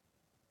pushed?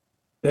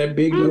 That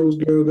big nose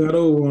girl got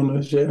over on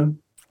us, yeah.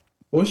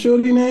 What's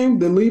shorty name?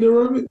 The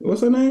leader of it?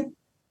 What's her name?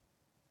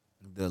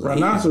 The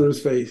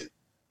Rhinoceros face.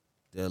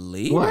 The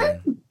leader?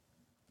 What?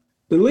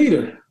 The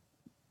leader.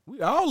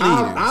 We all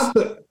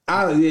leaders.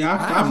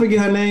 I forget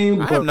her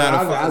name. I am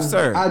not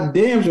sir. I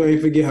damn sure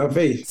ain't forget her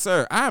face.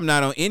 Sir, I am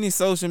not on any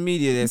social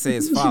media that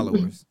says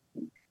followers.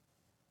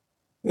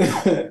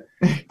 I'm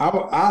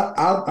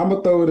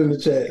gonna throw it in the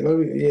chat.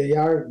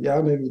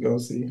 Y'all niggas gonna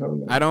see.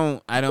 I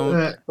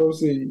don't. Go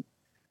see.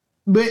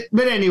 But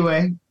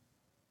anyway,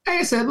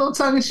 like I said, a little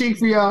tongue in cheek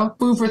for y'all,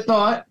 food for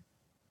thought.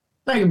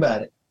 Think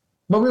about it.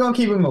 But we're gonna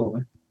keep it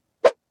moving.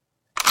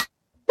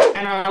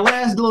 And our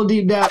last little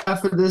deep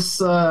dive for this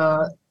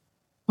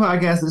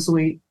podcast this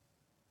week: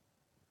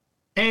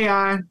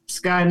 AI,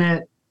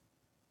 Skynet,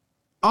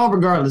 all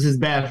regardless is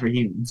bad for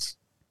humans.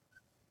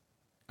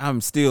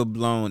 I'm still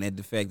blown at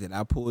the fact that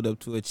I pulled up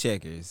to a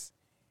Checkers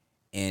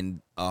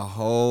and a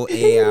whole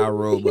AI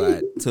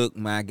robot took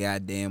my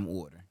goddamn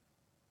order.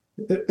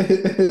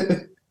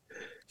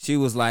 She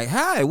was like,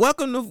 "Hi,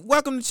 welcome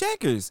to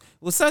Checkers.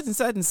 Well, such and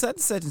such and such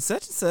and such and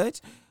such and such.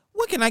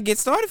 What can I get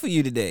started for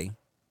you today?"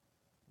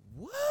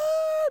 What?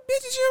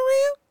 Bitch, is you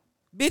real?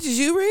 Bitch, is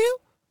you real?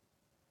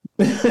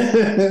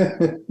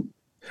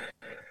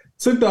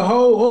 Took the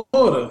whole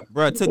order.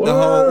 Bro, took the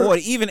whole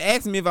order. Even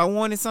asked me if I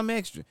wanted some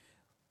extra.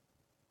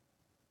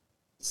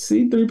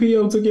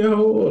 C3PO took your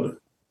whole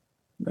order.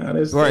 Nah,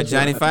 Bro,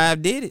 Johnny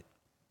 5 did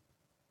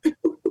it.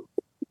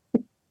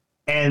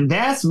 And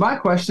that's my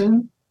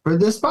question for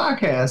this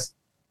podcast.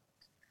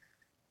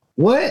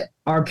 What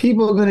are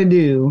people going to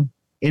do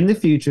in the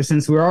future,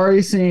 since we're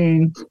already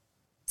seeing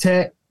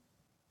tech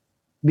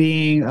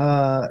being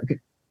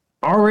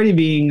already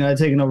being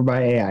taken over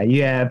by AI?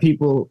 You have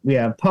people, we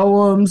have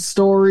poems,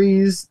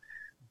 stories.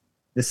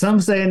 There's some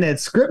saying that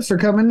scripts are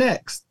coming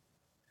next.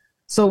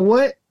 So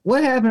what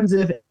happens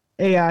if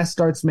AI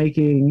starts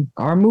making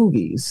our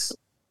movies,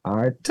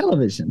 our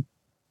television?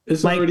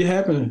 It's already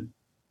happening.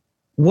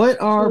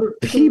 What are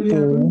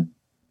people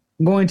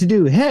going to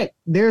do? Heck,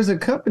 there's a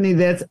company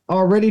that's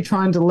already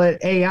trying to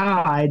let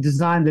AI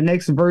design the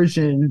next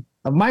version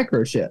of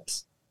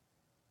microchips.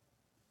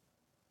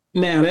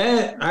 Now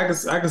that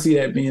I can see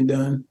that being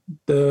done.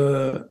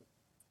 I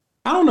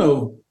don't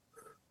know.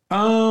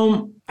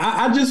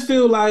 I just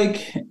feel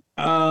like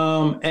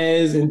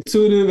as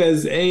intuitive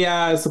as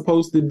AI is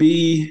supposed to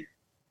be,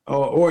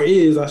 or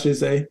is, I should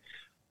say,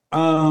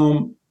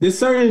 there's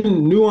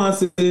certain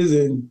nuances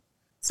and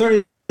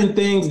certain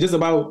things just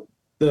about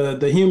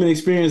the human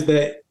experience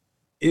that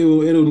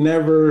it'll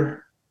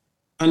never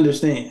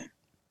understand.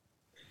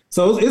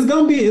 So it's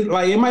gonna be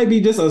like, it might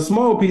be just a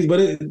small piece, but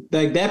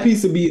like that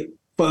piece will be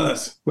for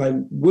us. Like,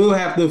 we'll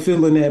have to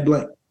fill in that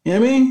blank. You know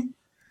what I mean?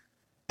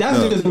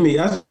 That's just me.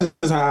 That's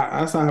how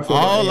I feel.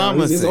 All I'm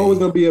gonna say, there's always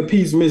gonna be a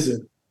piece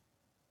missing.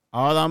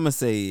 All I'm gonna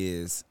say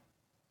is,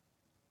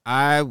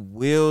 I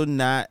will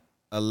not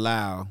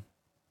allow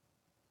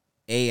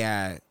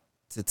AI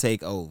to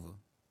take over,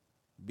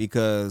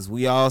 because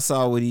we all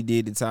saw what he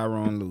did to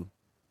Tyrone Lue.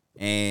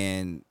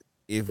 And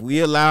if we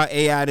allow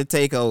AI to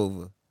take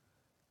over,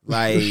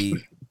 like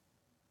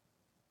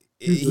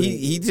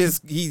he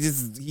just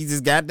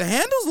got the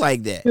handles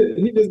like that.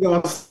 He just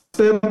gonna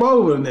step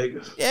over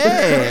niggas.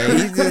 Yeah,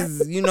 he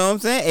just, you know what I'm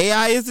saying?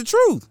 AI is the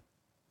truth.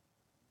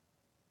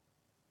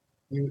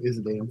 You is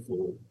a damn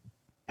fool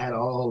at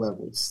all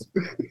levels.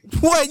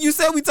 What? You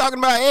said we talking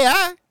about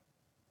AI?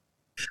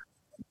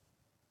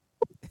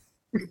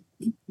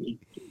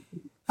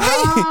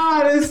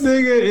 This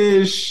nigga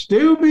is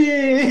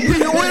stupid.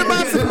 What am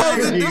I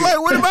supposed to do?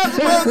 Like, what am I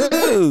supposed to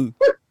do?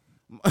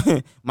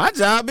 My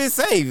job is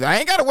safe. I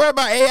ain't got to worry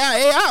about AI.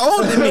 AI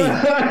owns me.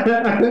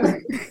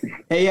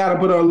 AI to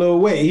put on a little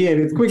weight. He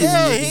ain't as quick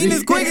Yeah, as he ain't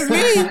as quick as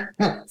me.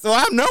 So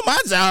I know my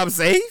job's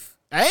safe.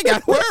 I ain't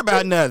got to worry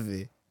about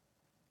nothing.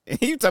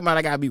 You talking about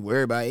I got to be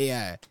worried about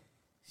AI.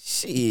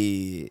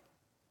 Shit.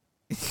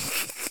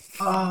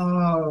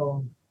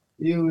 Oh,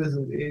 you was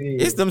an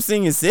idiot. It's them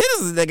senior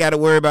citizens that got to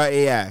worry about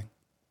AI.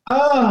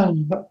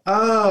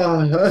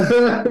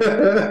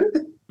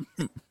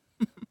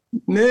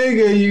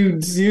 Nigga,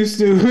 you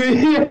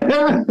stupid.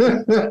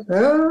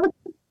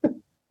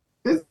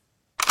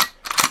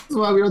 That's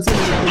why we don't take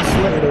that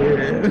sweat over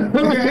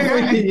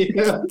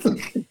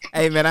here.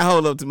 Hey, man, I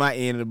hold up to my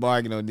end of the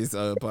bargain on this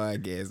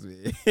podcast,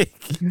 man.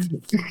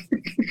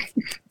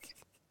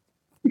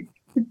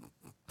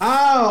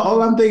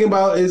 All I'm thinking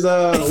about is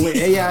when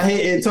AI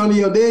hit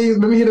Antonio Davis.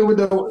 Remember hit it with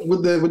the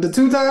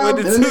 2 times?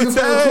 With the 2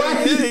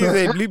 times? He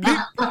said bleep,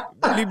 bleep,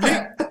 bleep,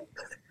 bleep.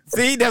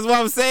 See, that's what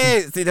I'm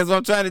saying. See, that's what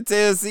I'm trying to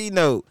tell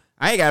C-Note.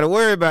 I ain't got to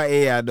worry about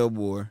AI no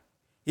more.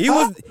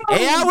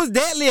 AI was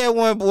deadly at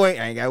one point.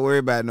 I ain't got to worry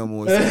about it no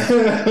more.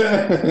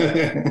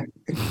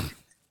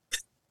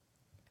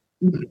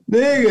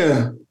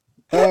 Nigga.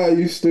 Oh,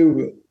 you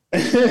stupid.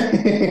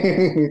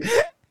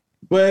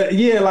 But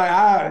yeah, like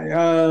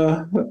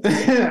I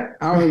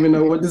don't even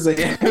know what to say.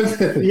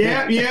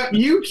 Yeah.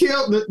 You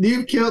killed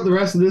the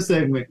rest of this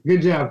segment.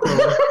 Good job, Cole.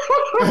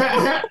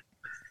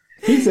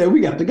 He said we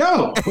got to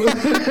go.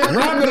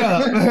 Wrap it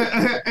up.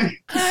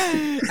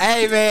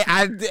 Hey man,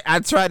 I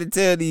tried to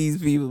tell these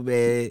people,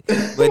 man,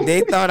 but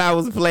they thought I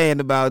was playing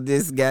about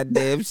this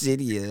goddamn shit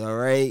here. All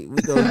right,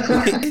 we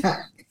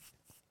gonna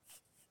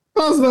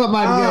Close it up,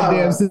 my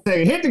goddamn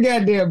second. Hit the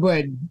goddamn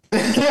button.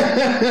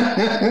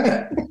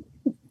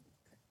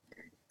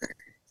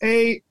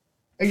 Hey,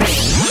 again,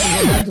 I'm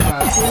gonna go back to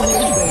my previous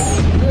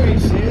thing. Great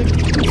shit.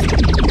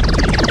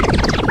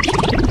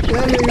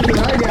 That nigga said,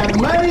 I got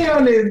money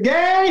on this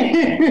game.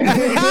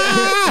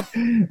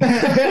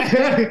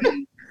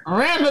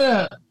 Wrap it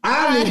up.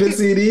 I need to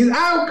see these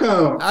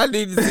outcomes. I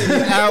need to see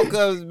these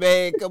outcomes,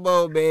 man. Come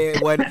on, man.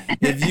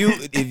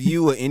 If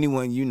you or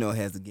anyone you know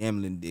has a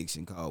gambling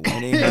addiction, call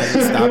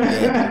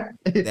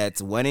 1-800-STOP-GAMBLING.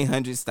 That's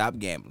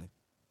 1-800-STOP-GAMBLING.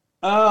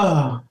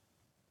 Oh,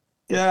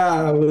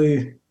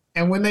 golly.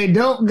 And when they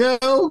don't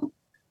go,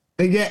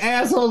 they get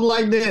assholes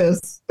like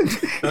this.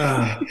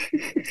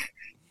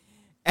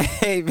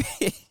 Hey, man.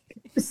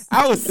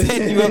 I was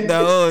setting you up the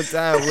whole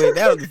time.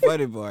 That was the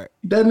funny part.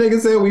 That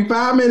nigga said we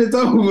 5 minutes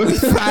over.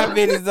 5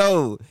 minutes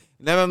over.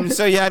 Now I'm going to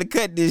show you how to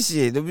cut this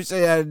shit. Let me show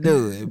you how to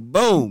do it.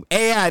 Boom.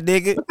 AI,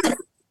 nigga.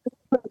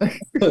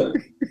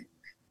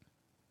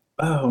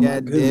 Oh,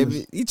 God damn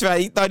it. He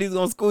thought he was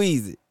going to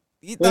squeeze it.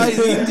 He thought he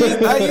was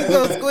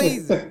going to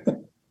squeeze it.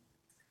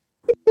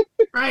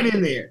 Right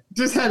in there.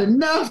 Just had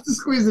enough to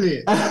squeeze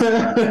it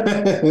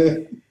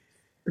in.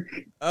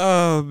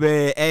 Oh,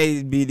 man.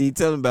 Hey, BD,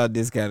 tell them about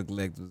Discounted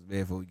Collectibles,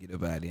 man, before we get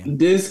up out of here.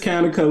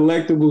 Discounted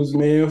Collectibles,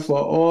 man, for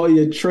all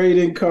your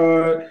trading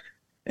card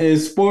and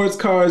sports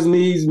cards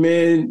needs,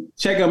 man.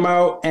 Check them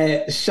out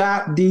at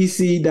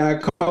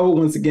shopdc.co.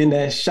 Once again,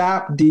 that's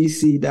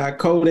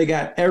shopdc.co. They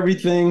got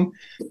everything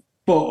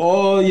for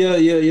all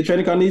your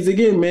trading card needs.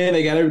 Again, man,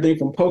 they got everything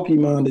from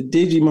Pokemon to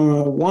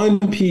Digimon, One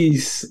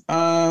Piece.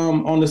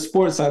 On the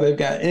sports side, they've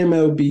got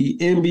MLB,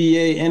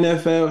 NBA,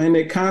 NFL, and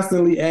they're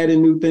constantly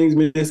adding new things,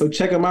 man. So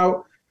check them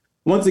out.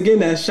 Once again,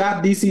 that's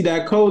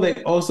shopdc.co.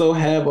 They also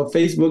have a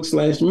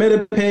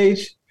Facebook/Meta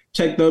page.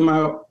 Check them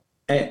out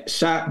at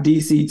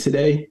ShopDC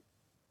today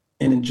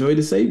and enjoy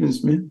the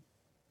savings, man.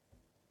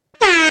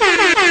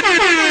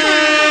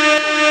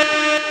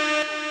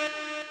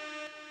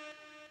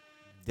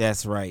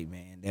 That's right,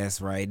 man.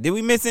 That's right. Did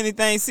we miss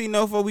anything,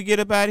 C-No, before we get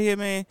up out of here,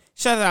 man?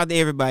 Shout out to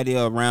everybody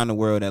around the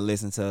world that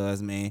listens to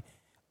us, man.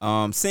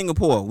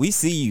 Singapore, we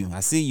see you. I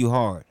see you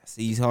hard. I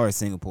see you hard,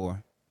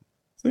 Singapore.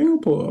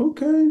 Singapore,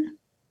 okay.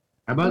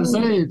 I'm about to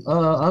say,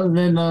 other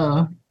than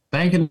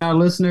thanking our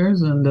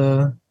listeners and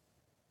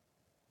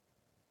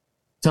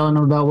telling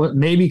them about what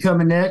may be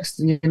coming next,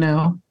 you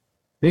know,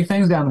 big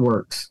things down the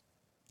works.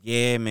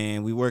 Yeah,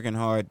 man. We working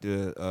hard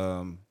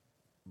to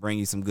bring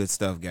you some good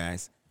stuff,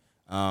 guys.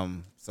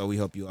 So we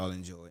hope you all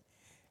enjoy it.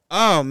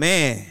 Oh,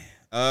 man.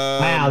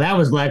 Wow, that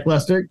was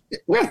lackluster.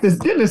 Get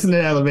this in the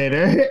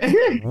elevator.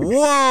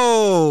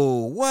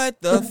 Whoa.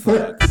 What the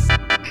fuck?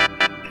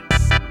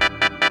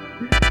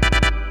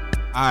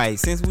 All right,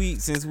 since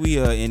we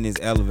are in this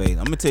elevator,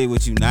 I'm gonna tell you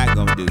what you not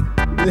gonna do.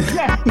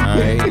 All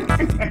right,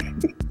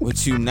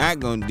 what you not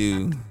gonna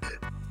do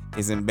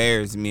is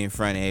embarrass me in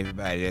front of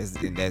everybody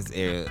that's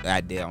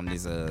out there on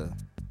this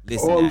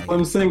listen. All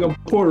them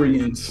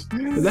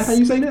Singaporeans. Is that how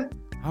you say that?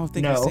 I don't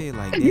think you say it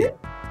like that.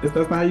 That's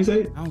not how you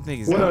say it. I don't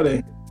think it's. What are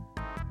they?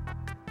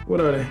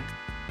 What are they?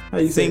 How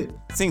you say it?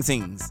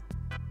 Sings.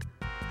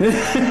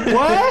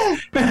 What?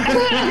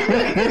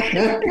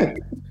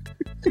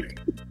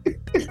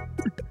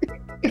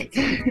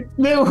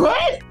 Man,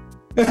 what?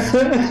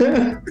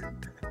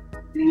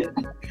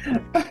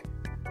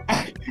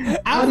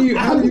 How do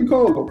you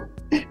call them?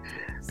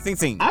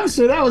 Sing. I'm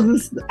sure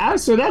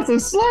that's a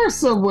slur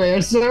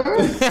somewhere, sir.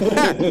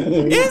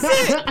 Is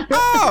it?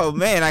 Oh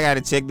man, I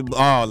gotta check the.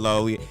 Oh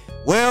Lord,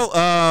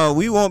 Well,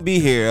 we won't be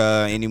here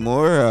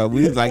anymore.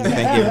 We would like to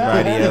thank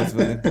everybody else.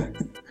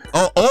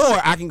 Or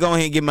I can go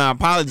ahead and give my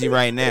apology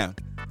right now.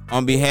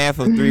 On behalf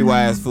of Three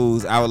Wise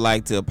Fools, I would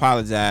like to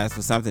apologize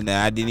for something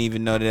that I didn't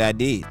even know that I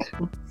did.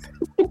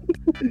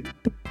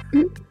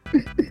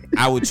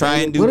 I would try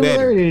and do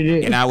better,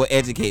 and I would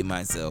educate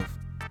myself.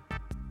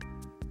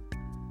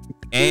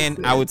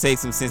 And I would take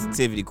some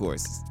sensitivity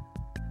courses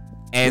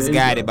as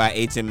guided by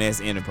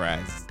HMS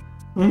Enterprise.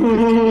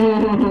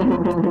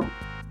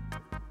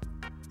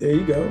 There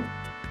you go.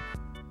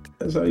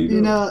 That's how you do.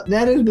 You know,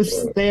 that is the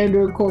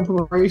standard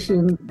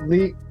corporation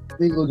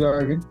legal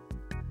jargon.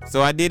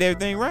 So I did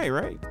everything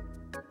right?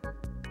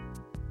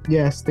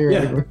 Yes,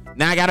 theoretically. Yeah.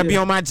 Now I gotta be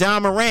on my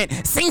John Morant.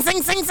 Sing,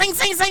 sing, sing, sing,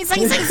 sing, sing,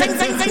 sing, sing, sing, sing,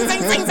 sing,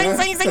 sing, sing,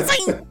 sing, sing,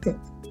 sing.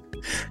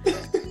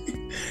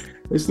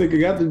 This nigga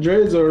got the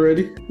dreads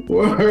already.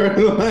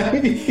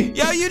 Like,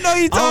 Yo, you know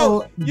he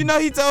told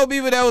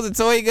people that was a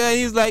toy gun.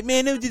 He was like,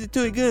 man, that was just a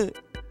toy gun.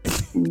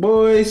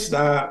 boy,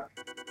 stop.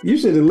 You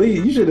should have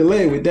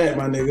led with that,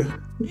 my nigga.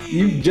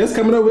 You just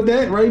coming up with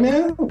that right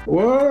now?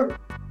 What?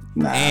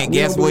 Nah. And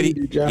guess what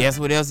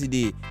else he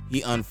did?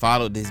 He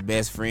unfollowed his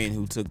best friend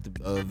who took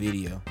the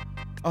video.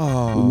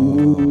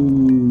 Oh.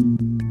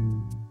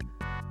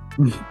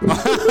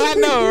 I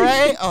know,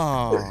 right?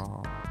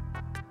 Oh.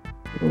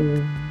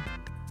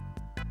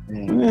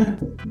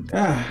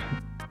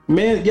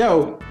 Man,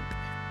 yo,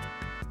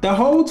 the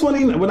whole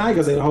 20. Well, I ain't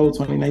gonna say the whole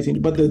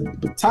 2019, but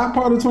the top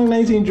part of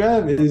 2019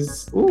 draft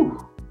is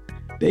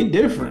they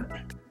different.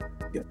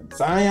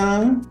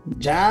 Zion,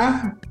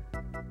 Ja,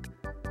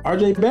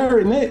 RJ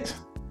Barrett next.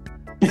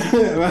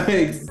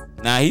 Like,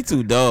 nah, he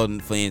too dull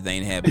for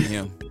anything to happen to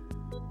him.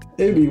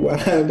 It'd be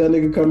wild if that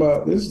nigga come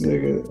out. This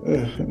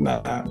nigga,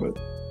 nah, but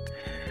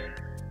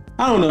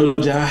I don't know,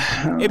 Ja.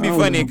 It'd be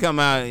funny to come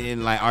out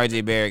and like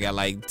RJ Barrett got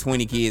like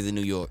 20 kids in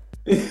New York.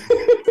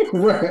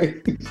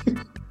 Right.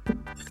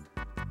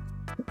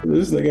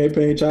 This nigga ain't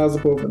paying child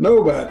support for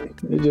nobody.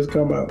 It just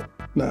come out.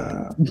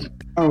 Nah,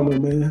 I don't know,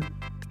 man.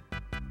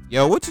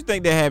 Yo, what you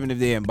think that happened if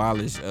they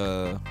abolish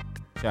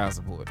child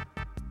support?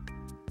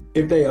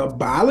 If they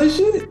abolish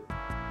it,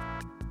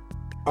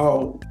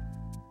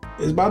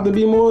 it's about to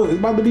be more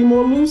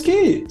loose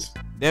kids.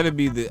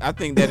 I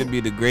think that'd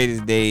be the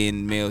greatest day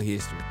in male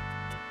history.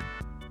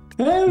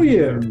 Hell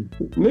yeah.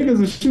 Niggas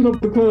will shoot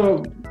up the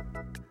club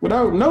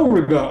without no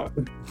regard.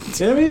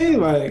 You know what I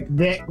mean? Like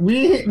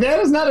that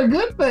is not a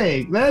good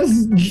thing. That's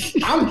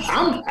I'm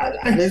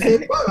just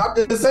saying it's about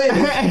to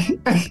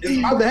happen.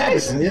 You know what I'm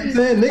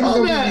saying?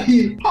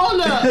 Niggas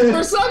hold up.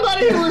 For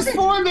somebody who was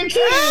for the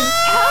kids,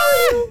 how are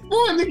you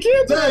for the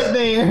kids right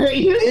there?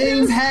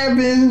 Things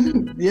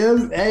happen.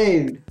 Yes,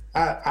 hey.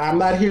 I'm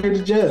not here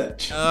to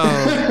judge.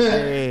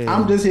 Oh,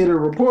 I'm just here to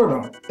report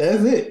on.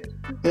 That's it.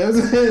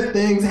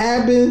 Things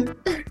happen.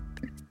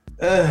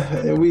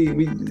 And we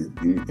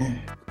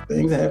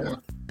things happen.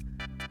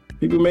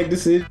 People make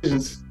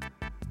decisions.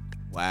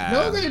 Wow.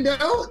 No, they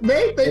don't.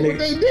 They think what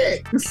they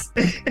did.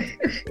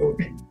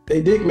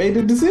 They made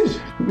the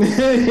decision. You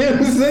know what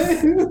I'm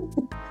saying?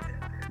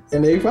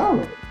 And they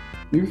followed.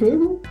 You feel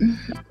me?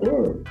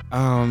 Sure.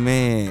 Oh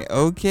man.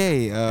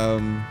 Okay.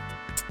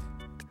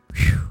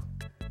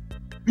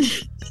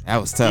 That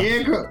was tough.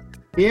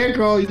 Yeah,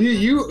 Cole,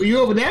 you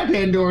open that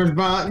Pandora's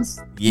box.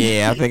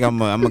 Yeah, I think I'm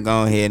gonna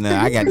go ahead and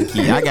I got the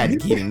key. I got the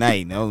key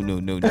tonight. No.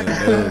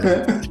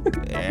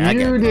 Yeah,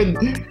 you did.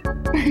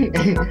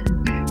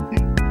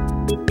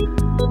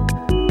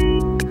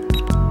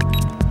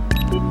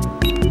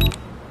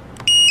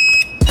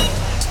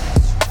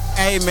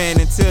 Hey man,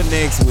 until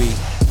next week,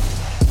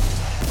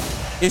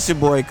 it's your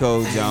boy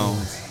Cole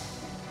Jones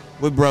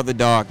with Brother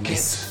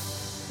Darkness.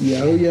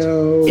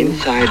 Yo.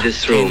 Inside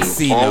this room,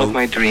 all of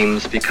my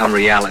dreams become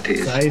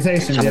realities.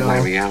 Salutations, Some of my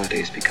y'all.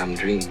 realities become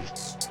dreams.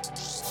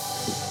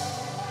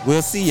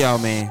 We'll see y'all,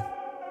 man.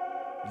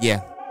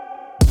 Yeah.